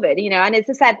through COVID, and it's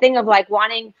just that thing of like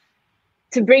wanting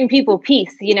to bring people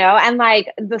peace, and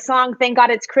like the song Thank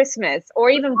God It's Christmas, or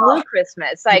even Blue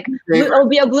Christmas, like it'll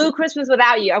be a blue Christmas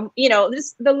without you.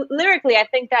 Lyrically, I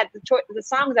think that the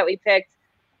songs that we picked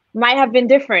might have been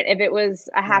different if it was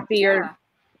a happier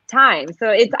time.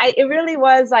 So it really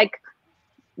was like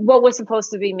what was supposed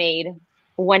to be made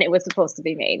when it was supposed to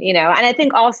be made, and I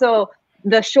think also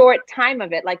the short time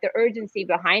of it, like the urgency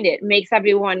behind it, makes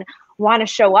everyone want to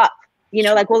show up,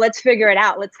 like, well, let's figure it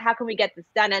out. How can we get this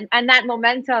done? And that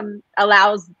momentum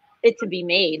allows it to be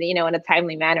made, in a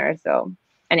timely manner. So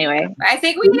anyway, I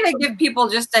think we need to give people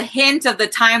just a hint of the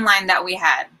timeline that we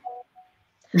had.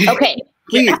 Okay.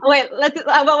 Wait, what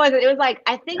was it? It was like,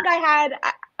 I think I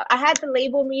had the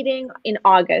label meeting in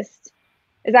August.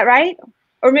 Is that right?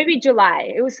 Or maybe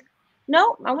July. It was,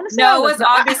 no, I want to say no, it was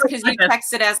August because you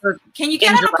texted us. Can you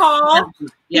get on a call?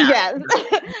 Yeah. Yes.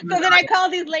 So then I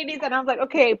called these ladies and I was like,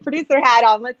 okay, producer hat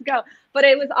on, let's go. But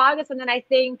it was August, and then I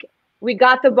think we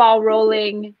got the ball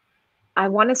rolling. I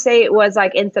want to say it was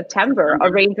like in September,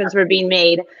 arrangements were being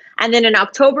made. And then in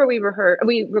October we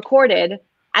recorded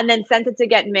and then sent it to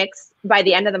get mixed by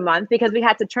the end of the month because we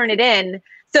had to turn it in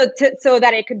so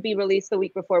that it could be released the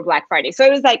week before Black Friday. So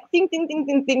it was like ding, ding, ding,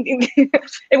 ding, ding, ding.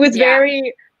 It was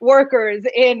very workers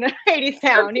in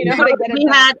Hadestown,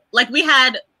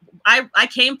 I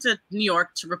came to New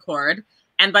York to record,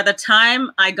 and by the time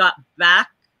I got back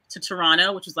to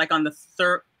Toronto, which was like on the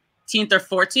 13th or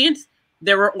 14th,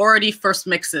 there were already first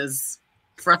mixes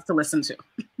for us to listen to.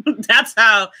 That's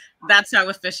how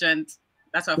efficient.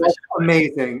 That's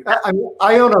amazing.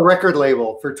 I own a record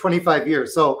label for 25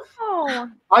 years, so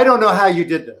I don't know how you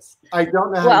did this. I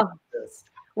don't know how you did this.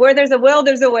 Where there's a will,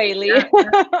 there's a way, Lee. I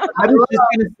was just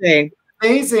going to say,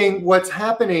 amazing what's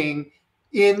happening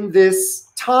in this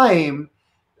time.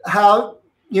 How,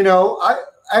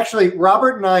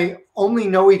 Robert and I only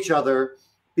know each other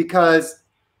because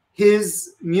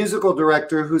his musical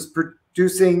director, who's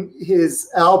producing his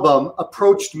album,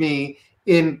 approached me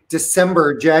in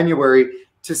January,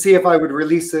 to see if I would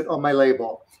release it on my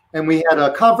label. And we had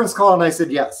a conference call and I said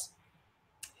yes.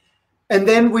 And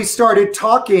then we started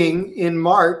talking in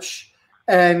March,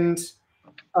 and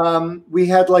we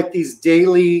had like these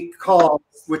daily calls,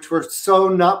 which were so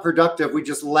not productive. We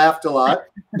just laughed a lot.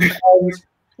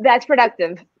 That's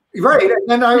productive. Right. And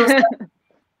then I was like,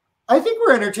 I think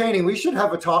we're entertaining. We should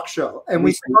have a talk show. And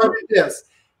we started this.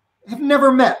 Have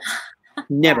never met.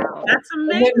 Never. That's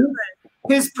amazing.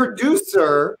 His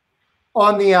producer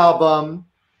on the album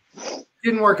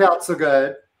didn't work out so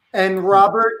good. And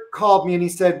Robert called me and he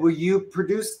said, will you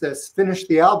produce this, finish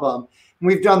the album? And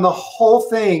we've done the whole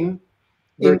thing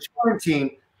in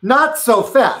quarantine, not so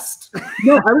fast.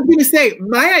 No, I was going to say,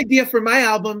 my idea for my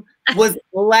album was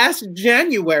last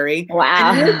January.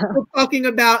 Wow. And we're talking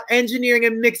about engineering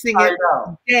and mixing it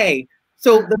today.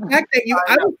 So the fact that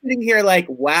I was sitting here like,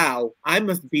 wow, I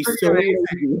must be so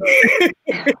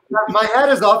My hat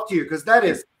is off to you because that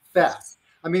is fast.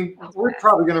 I mean, we're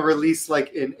probably going to release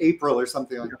like in April or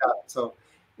something like that. So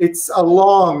it's a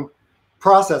long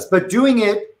process, but doing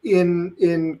it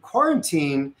in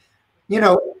quarantine, you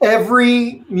know,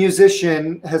 every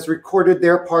musician has recorded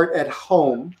their part at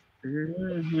home.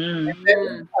 Mm-hmm.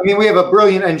 Then, I mean, we have a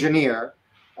brilliant engineer.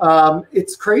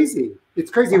 It's crazy. It's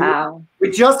crazy. Wow.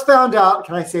 We just found out,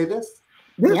 can I say this?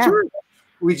 Yeah.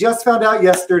 We just found out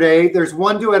yesterday, there's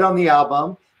one duet on the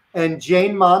album, and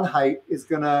Jane Monheit is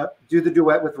going to do the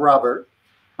duet with Robert.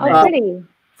 Oh, pretty.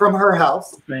 From her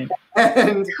house. Right.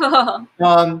 And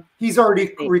he's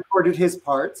already recorded his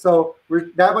part. So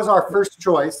that was our first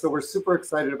choice. So we're super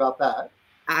excited about that.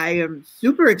 I am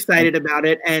super excited about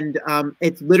it, and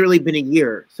it's literally been a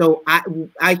year. So I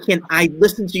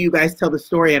listen to you guys tell the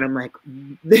story, and I'm like,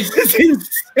 this is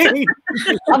insane.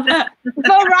 So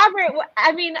Robert,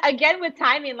 I mean, again with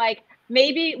timing, like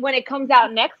maybe when it comes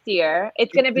out next year,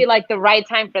 it's gonna be like the right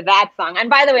time for that song. And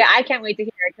by the way, I can't wait to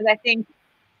hear it because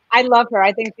I love her.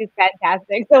 I think she's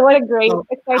fantastic. So what a great.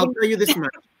 I'll tell you this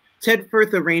much. Ted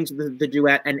Firth arranged the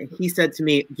duet, and he said to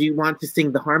me, do you want to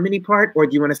sing the harmony part or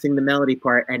do you want to sing the melody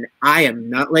part? And I am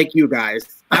not like you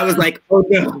guys. I was like, oh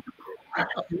no.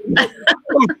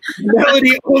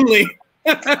 Melody only.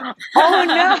 Oh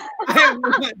no. I am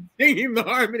not singing the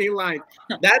harmony line.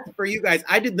 That's for you guys.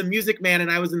 I did the Music Man and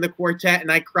I was in the quartet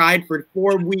and I cried for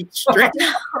 4 weeks straight.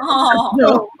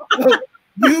 So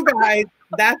you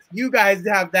guys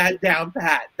have that down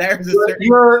pat. There's a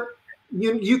certain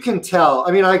You can tell.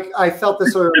 I mean, I felt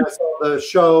this when I saw the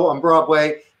show on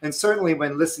Broadway, and certainly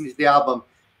when listening to the album,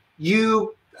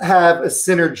 you have a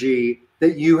synergy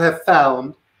that you have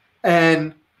found,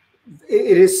 and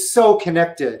it is so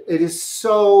connected. It is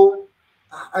so,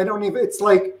 it's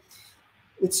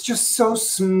just so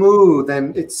smooth,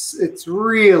 and it's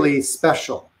really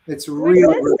special. It's really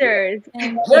sisters. There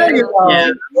you go.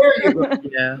 Yeah. There you go.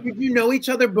 Yeah. Did you know each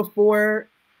other before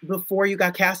you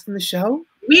got cast in the show?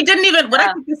 We didn't even. What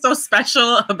I think is so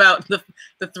special about the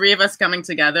three of us coming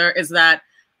together is that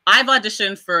I've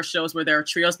auditioned for shows where there are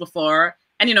trios before,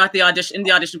 and you know, in the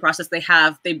audition process, they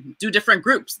do different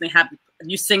groups.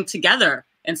 You sing together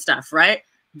and stuff, right?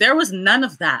 There was none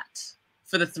of that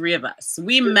for the three of us.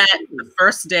 We met the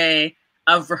first day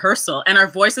of rehearsal, and our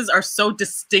voices are so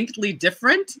distinctly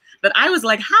different that I was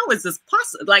like, "How is this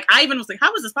possible?" Like, I even was like,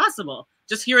 "How is this possible?"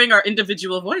 Just hearing our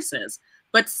individual voices.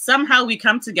 But somehow we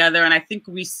come together, and I think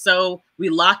we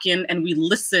lock in and we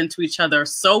listen to each other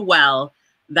so well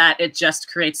that it just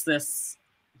creates this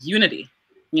unity,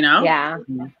 you know? Yeah.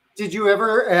 Did you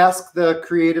ever ask the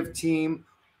creative team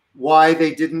why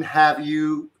they didn't have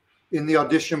you in the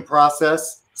audition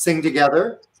process sing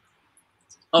together?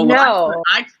 Oh, no. Well,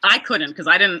 I couldn't because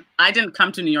I didn't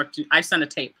come to New York. I sent a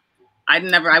tape.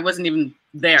 I wasn't even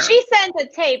there. She sent a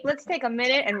tape. Let's take a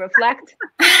minute and reflect.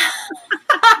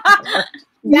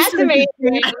 That's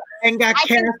amazing. And got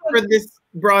cast for this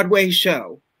Broadway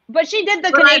show. But she did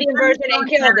the Canadian version and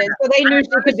killed it, so they knew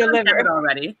she could deliver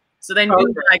already. So they knew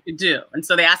what I could do, and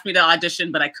so they asked me to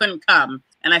audition, but I couldn't come,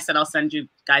 and I said, "I'll send you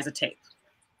guys a tape,"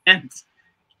 and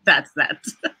that's that.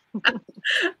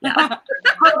 Yeah.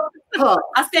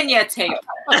 I'll send you a tape.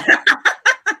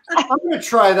 I'm gonna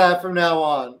try that from now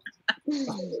on.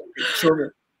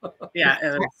 Sure.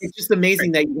 Yeah, it's just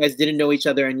amazing that you guys didn't know each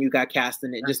other and you got cast,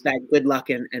 and it just that good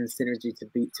luck and synergy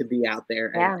to be out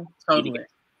there. Yeah, totally.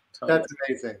 That's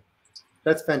amazing.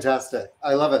 That's fantastic.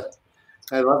 I love it.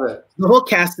 I love it. The whole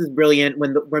cast is brilliant.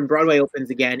 When Broadway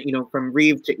opens again, you know, from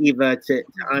Reeve to Eva to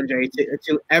Andre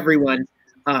to everyone.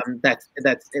 That's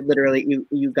literally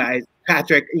you guys,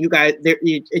 Patrick. You guys,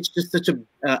 it's just such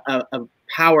a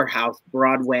powerhouse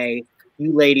Broadway.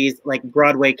 You ladies, like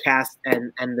Broadway cast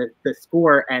and the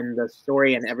score and the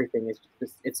story and everything is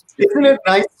just Isn't it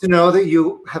nice to know that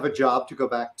you have a job to go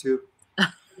back to?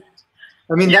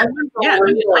 I mean, yeah,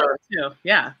 that's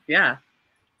yeah.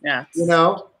 You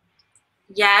know,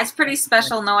 Yeah, it's pretty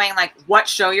special knowing like what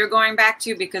show you're going back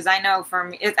to, because I know for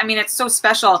me, I mean, it's so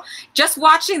special. Just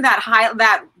watching that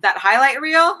highlight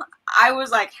reel, I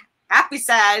was like happy,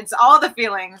 sad, all the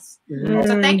feelings.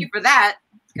 So thank you for that,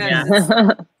 because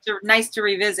it's nice to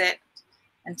revisit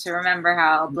and to remember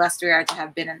how blessed we are to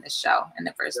have been in this show in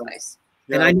the first place.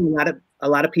 And I know a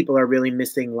lot of people are really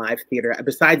missing live theater.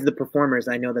 Besides the performers,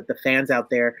 I know that the fans out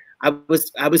there. I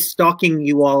was stalking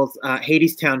you all's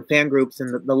Hadestown fan groups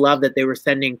and the love that they were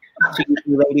sending to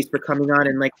you ladies for coming on,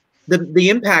 and like the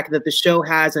impact that the show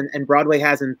has and Broadway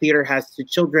has and theater has to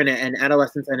children and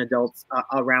adolescents and adults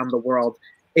around the world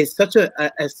is such a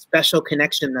special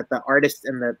connection that the artists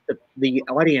and the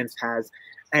audience has.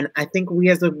 And I think we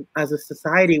as a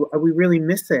society, we really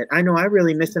miss it. I know I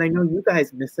really miss it. I know you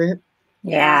guys miss it.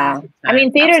 Yeah. I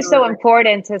mean, theater is so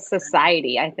important to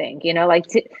society, I think, you know, like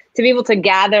to be able to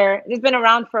gather. It's been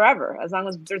around forever, as long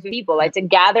as there's people, like to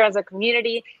gather as a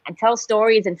community and tell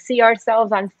stories and see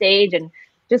ourselves on stage and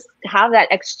just have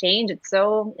that exchange. It's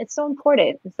so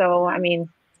important. So, I mean,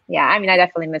 yeah, I mean, I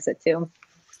definitely miss it too.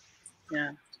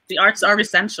 Yeah. The arts are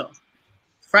essential.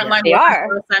 Frontline workers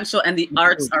are essential, and the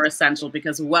arts are essential,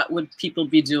 because what would people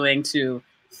be doing to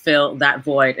fill that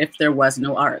void if there was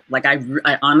no art? Like I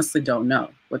honestly don't know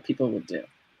what people would do.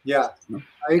 Yeah,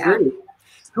 I agree.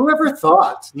 Whoever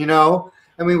thought, you know,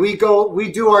 I mean, we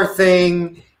do our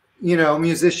thing, you know,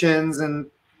 musicians and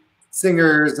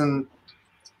singers and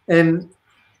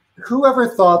whoever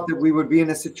thought that we would be in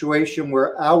a situation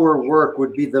where our work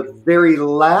would be the very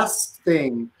last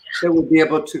thing that would be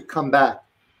able to come back.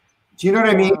 Do you know what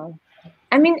I mean?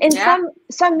 I mean, in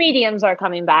some mediums are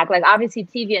coming back. Like obviously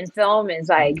TV and film is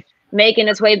like making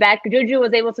its way back. Juju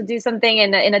was able to do something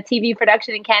in a TV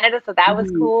production in Canada, so that was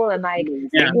cool. And like,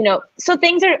 you know, so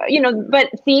things are, you know, but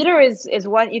theater is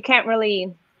what you can't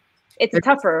really, it's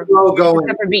tougher. Slow going.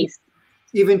 It's a tougher beast.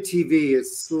 Even TV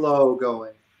is slow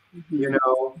going, you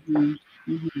know?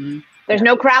 There's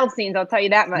no crowd scenes, I'll tell you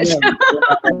that much.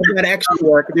 That extra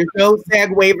work. There's no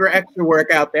SAG waiver extra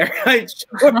work out there. Sorry,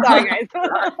 guys.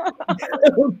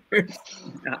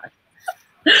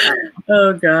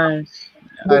 Oh gosh.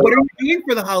 What are you doing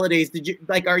for the holidays? Did you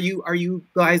like? Are you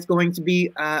guys going to be?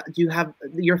 Do you have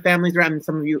your families around? And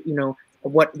some of you, you know,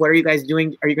 what are you guys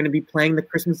doing? Are you going to be playing the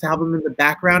Christmas album in the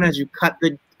background as you cut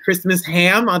the Christmas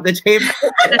ham on the table?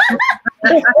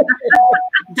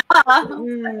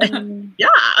 Yeah,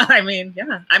 I mean,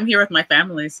 yeah, I'm here with my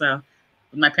family, so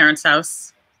with my parents'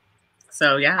 house.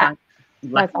 So yeah,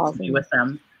 that's awesome. To be with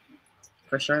them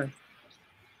for sure.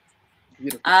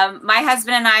 My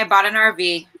husband and I bought an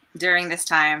RV during this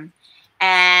time,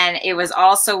 and it was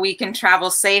also we can travel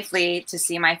safely to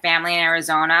see my family in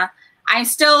Arizona. I'm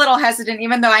still a little hesitant,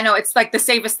 even though I know it's like the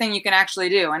safest thing you can actually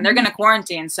do, and they're going to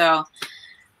quarantine, so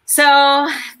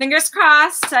fingers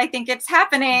crossed. I think it's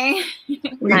happening.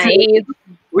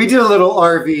 We did a little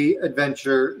RV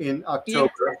adventure in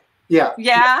October. Yeah.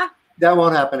 That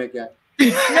won't happen again.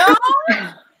 No.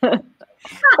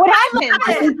 What happened?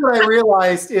 I think what I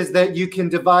realized is that you can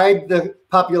divide the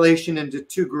population into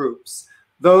two groups: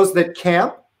 those that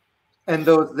camp and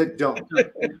those that don't.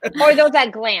 Or those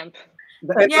that glamp.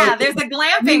 Yeah, there's a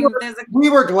glamping. We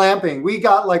were glamping. We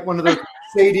got like one of those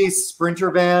Mercedes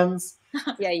Sprinter vans.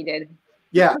 Yeah, you did.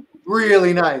 Yeah,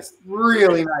 really nice,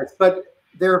 really nice. But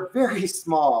they're very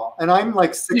small, and I'm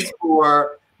like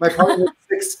 6'4". My partner's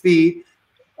 6 feet.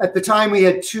 At the time, we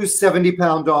had 2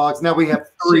 70-pound dogs. Now we have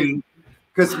 3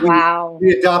 because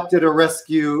we adopted a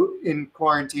rescue in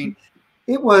quarantine.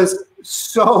 It was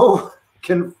so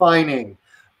confining.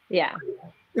 Yeah.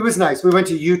 It was nice. We went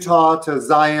to Utah to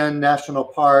Zion National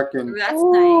Park, and that's nice.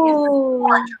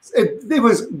 Gorgeous. It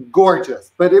was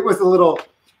gorgeous, but it was a little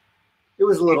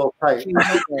tight.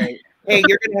 Hey,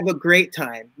 you're gonna have a great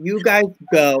time. You guys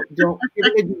go.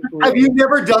 Have you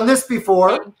never done this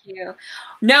before? Thank you.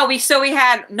 No,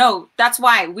 that's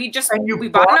why we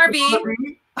bought an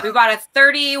RV. We bought a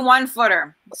 31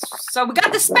 footer. So we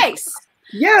got the space.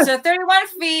 Yeah. So 31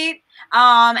 feet.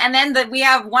 And then we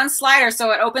have one slider,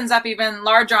 so it opens up even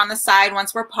larger on the side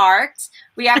once we're parked.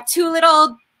 We have 2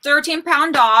 little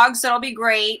 13-pound dogs, so it'll be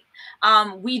great.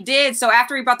 So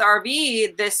after we bought the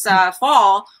RV this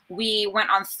fall, we went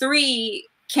on 3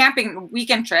 camping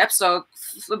weekend trips, so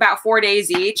about 4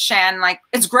 days each, and like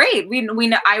it's great.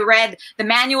 I read the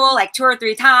manual like 2 or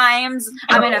 3 times.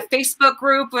 I'm in a Facebook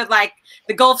group with like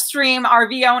the Gulfstream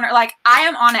RV owner. Like I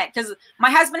am on it because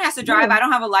my husband has to drive. I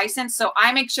don't have a license, so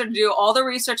I make sure to do all the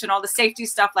research and all the safety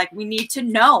stuff. Like we need to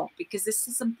know because this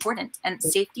is important and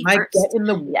safety first. Get in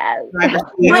the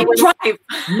Might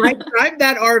drive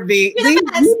that RV.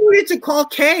 Yes. You needed to call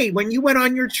Kay when you went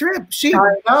on your trip.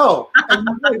 I know. And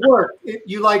it worked.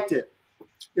 You liked it.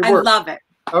 I love it.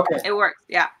 Okay. It works.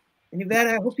 Yeah. Yvette,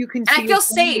 I hope you can. And I feel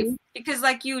safe because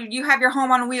like you have your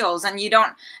home on wheels and you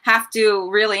don't have to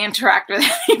really interact with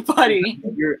anybody.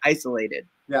 You're isolated.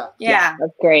 Yeah. Yeah.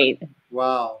 That's great.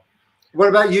 Wow. What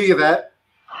about you, Yvette?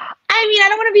 I mean, I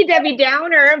don't want to be Debbie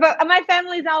Downer, but my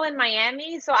family's all in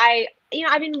Miami, so I've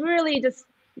been really just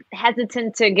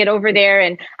hesitant to get over there.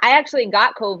 And I actually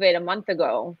got COVID a month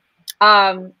ago.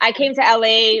 I came to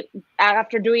LA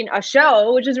after doing a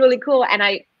show, which is really cool, and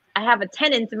I have a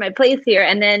tenant in my place here,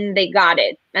 and then they got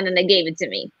it, and then they gave it to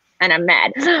me, and I'm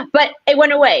mad, but it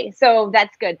went away, so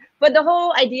that's good. But the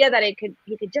whole idea that you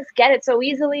could just get it so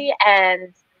easily,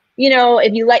 and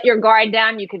if you let your guard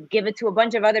down, you could give it to a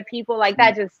bunch of other people like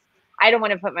that. I don't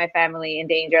want to put my family in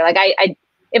danger. Like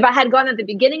if I had gone at the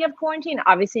beginning of quarantine,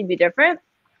 obviously it'd be different.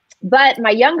 But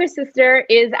my younger sister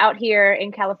is out here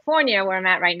in California, where I'm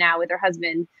at right now, with her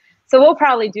husband, so we'll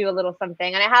probably do a little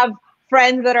something. And I have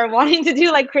friends that are wanting to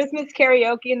do like Christmas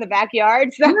karaoke in the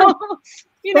backyard. So,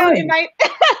 it might,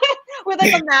 with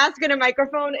like a mask and a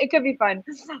microphone, it could be fun.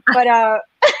 But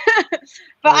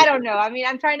but I don't know. I mean,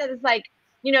 I'm trying to just like,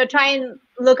 try and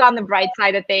look on the bright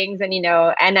side of things. And,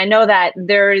 and I know that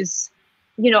there's,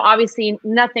 obviously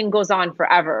nothing goes on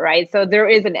forever, right? So there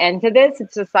is an end to this.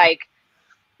 It's just like,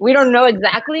 we don't know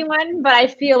exactly when, but I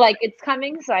feel like it's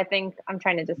coming. So I think I'm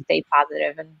trying to just stay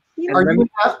positive. And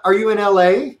Are you in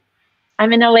LA?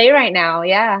 I'm in LA right now.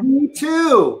 Yeah. Me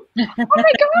too. Oh my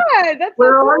God. That's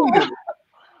Where so are cool. you?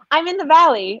 I'm in the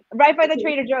Valley, right by the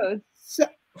Trader Joe's.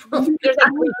 There's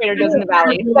like 3 Trader Joe's in the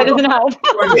Valley. That doesn't help.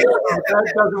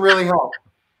 That doesn't really help.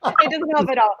 It doesn't help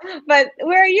at all. But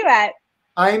where are you at?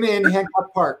 I'm in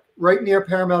Hancock Park, right near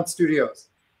Paramount Studios.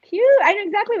 Cute. I know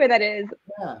exactly where that is.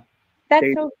 Yeah. That's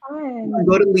so fun.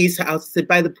 Go to Lee's house, sit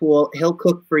by the pool. He'll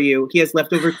cook for you. He has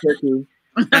leftover turkey.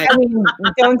 I mean,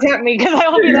 don't tempt me because I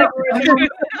will be like,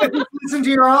 listen to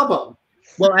your album.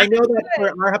 Well, I know that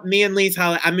for me and Lee's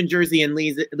holiday, I'm in Jersey and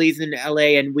Lee's in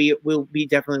LA, and we will be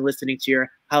definitely listening to your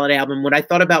holiday album. What I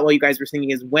thought about while you guys were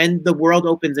singing is when the world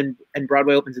opens and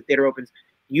Broadway opens and theater opens,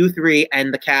 you three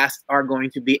and the cast are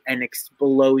going to be an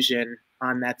explosion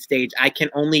on that stage. I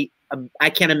can't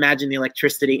imagine the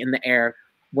electricity in the air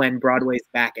when Broadway's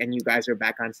back and you guys are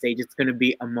back on stage. It's going to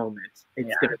be a moment.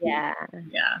 It's gonna be, yeah.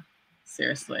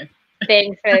 Seriously.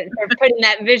 Thanks for putting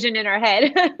that vision in our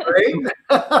head. Right?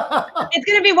 It's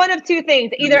going to be one of 2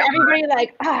 things. Either everybody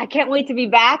like, oh, I can't wait to be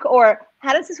back, or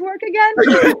how does this work again?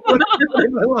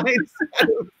 Well, I think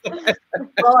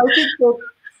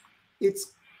that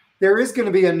there is going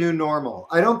to be a new normal.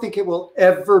 I don't think it will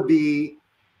ever be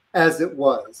as it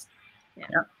was.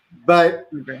 Yeah. But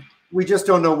we just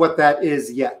don't know what that is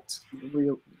yet.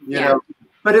 You know?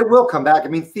 But it will come back. I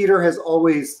mean, theater has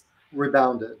always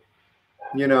rebounded.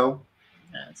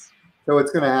 Yes. So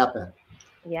it's going to happen.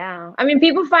 Yeah. I mean,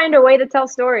 people find a way to tell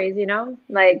stories,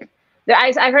 like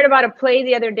I heard about a play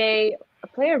the other day, a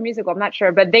play or musical, I'm not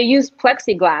sure, but they used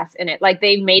plexiglass in it. Like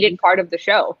they made it part of the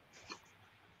show.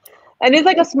 And it's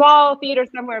like a small theater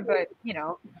somewhere, but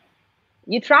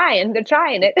you try and they're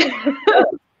trying it.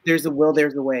 There's a will,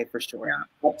 there's a way for sure.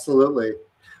 Yeah. Absolutely.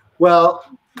 Well,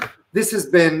 this has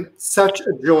been such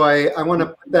a joy. I want to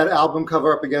put that album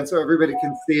cover up again so everybody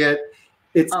can see it.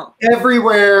 It's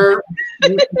everywhere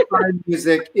you can find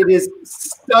music. It is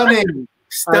stunning.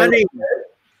 Stunning.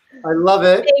 I love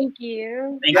it. Thank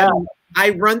you. Yeah.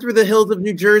 I run through the hills of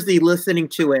New Jersey listening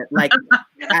to it. Like,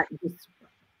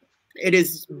 it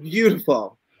is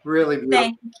beautiful. Really beautiful.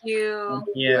 Thank you.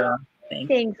 Yeah.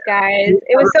 Thanks, guys.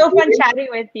 It was so fun chatting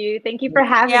with you. Thank you for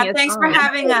having us. Yeah, thanks for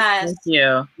having us. Thank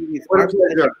you. What a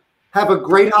pleasure. Have a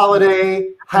great holiday.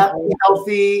 Happy,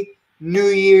 healthy New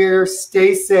Year.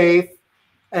 Stay safe.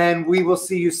 And we will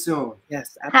see you soon.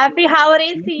 Yes. Absolutely. Happy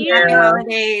holidays to you. Happy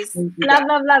holidays. Love,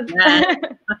 love, love.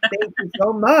 Thank you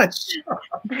so much.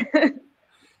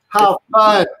 How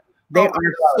fun. They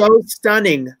are so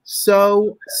stunning,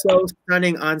 so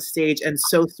stunning on stage, and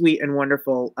so sweet and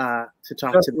wonderful to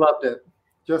talk to. Loved it.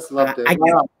 Just loved it. I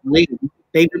can't believe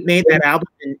they made that album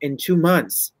in 2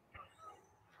 months.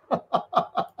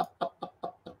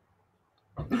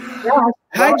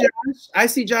 Hi, Josh. I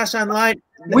see Josh online.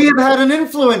 We have had an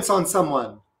influence on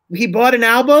someone. He bought an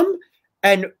album,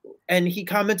 and he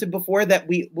commented before that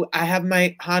I have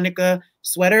my Hanukkah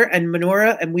sweater and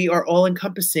menorah, and we are all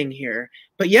encompassing here.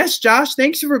 But yes, Josh,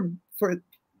 thanks for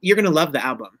you're gonna love the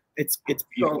album. It's beautiful.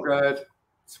 So good.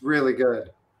 It's really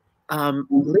good.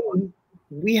 Lee,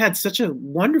 we had such a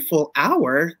wonderful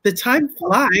hour. The time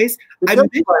flies. I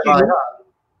missed you.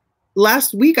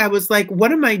 Last week, I was like,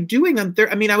 what am I doing on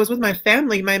Thursday? I mean, I was with my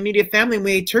family, my immediate family, and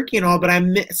we ate turkey and all, but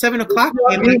I'm 7 o'clock.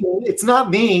 It's not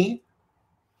me.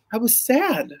 I was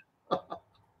sad.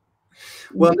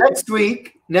 Well, next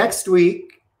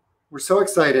week, we're so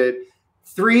excited.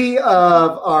 3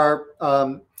 of our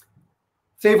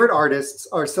favorite artists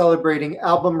are celebrating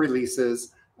album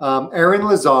releases. Aaron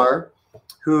Lazar,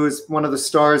 who's one of the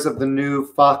stars of the new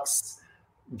Fox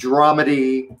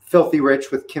dramedy Filthy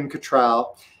Rich with Kim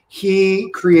Cattrall. He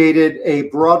created a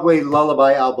Broadway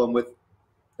lullaby album with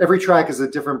every track is a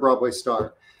different Broadway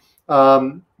star.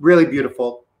 Really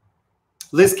beautiful.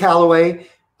 Liz Calloway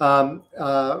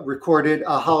recorded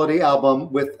a holiday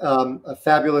album with a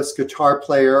fabulous guitar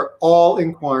player, all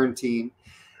in quarantine.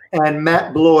 And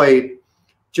Matt Bloyd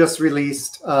just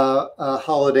released a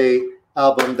holiday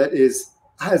album that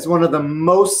has one of the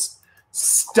most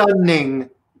stunning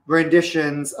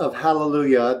renditions of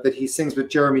Hallelujah that he sings with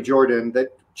Jeremy Jordan that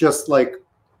just like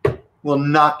will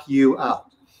knock you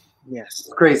out. Yes.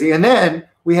 Crazy. And then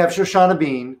we have Shoshana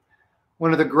Bean,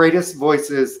 one of the greatest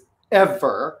voices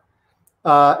ever.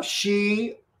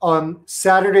 She, on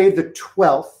Saturday, the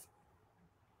 12th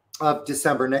of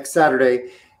December, next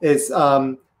Saturday, is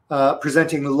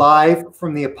presenting live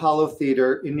from the Apollo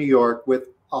Theater in New York with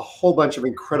a whole bunch of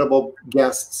incredible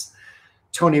guests.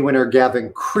 Tony winner Gavin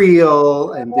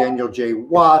Creel and Daniel J.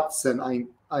 Watts. And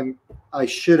I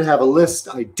should have a list.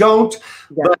 I don't.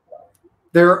 Yeah.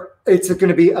 But it's going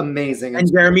to be amazing.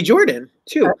 And Jeremy Jordan,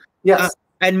 too. Yes.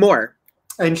 And more.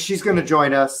 And she's going to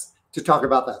join us to talk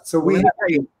about that. So we have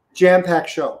a jam-packed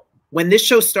show. When this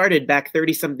show started back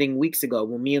 30-something weeks ago,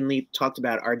 when me and Lee talked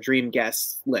about our dream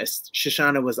guest list,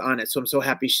 Shoshana was on it. So I'm so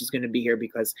happy she's going to be here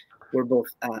because we're both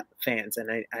fans, and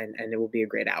it will be a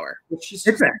great hour. She's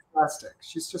just fantastic.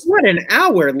 She's just what an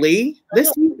hour, Lee.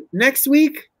 This week, next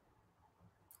week.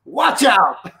 Watch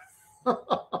out.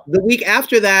 The week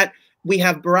after that, we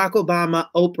have Barack Obama,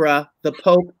 Oprah, the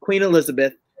Pope, Queen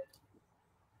Elizabeth.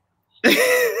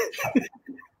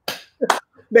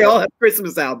 They all have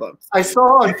Christmas albums. I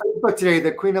saw on Facebook today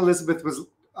that Queen Elizabeth was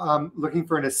looking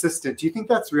for an assistant. Do you think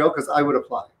that's real? Because I would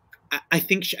apply. I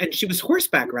think she was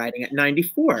horseback riding at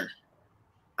 94.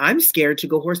 I'm scared to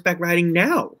go horseback riding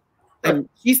now. And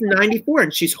she's 94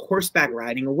 and she's horseback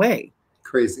riding away.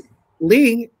 Crazy.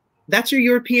 Lee, that's your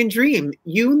European dream.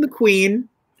 You and the Queen.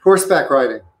 Horseback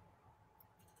riding.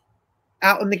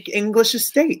 Out on the English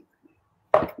estate.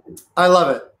 I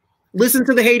love it. Listen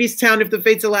to the Hadestown If the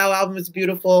Fates Allow album. It's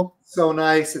beautiful. So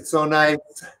nice. It's so nice.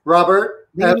 Robert,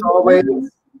 as always,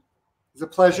 it's a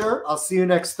pleasure. I'll see you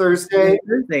next Thursday.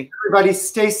 Everybody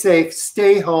stay safe,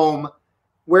 stay home,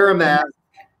 wear a mask,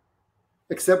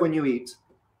 except when you eat.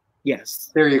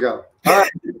 Yes. There you go. All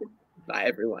right. Bye,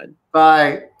 everyone.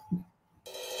 Bye.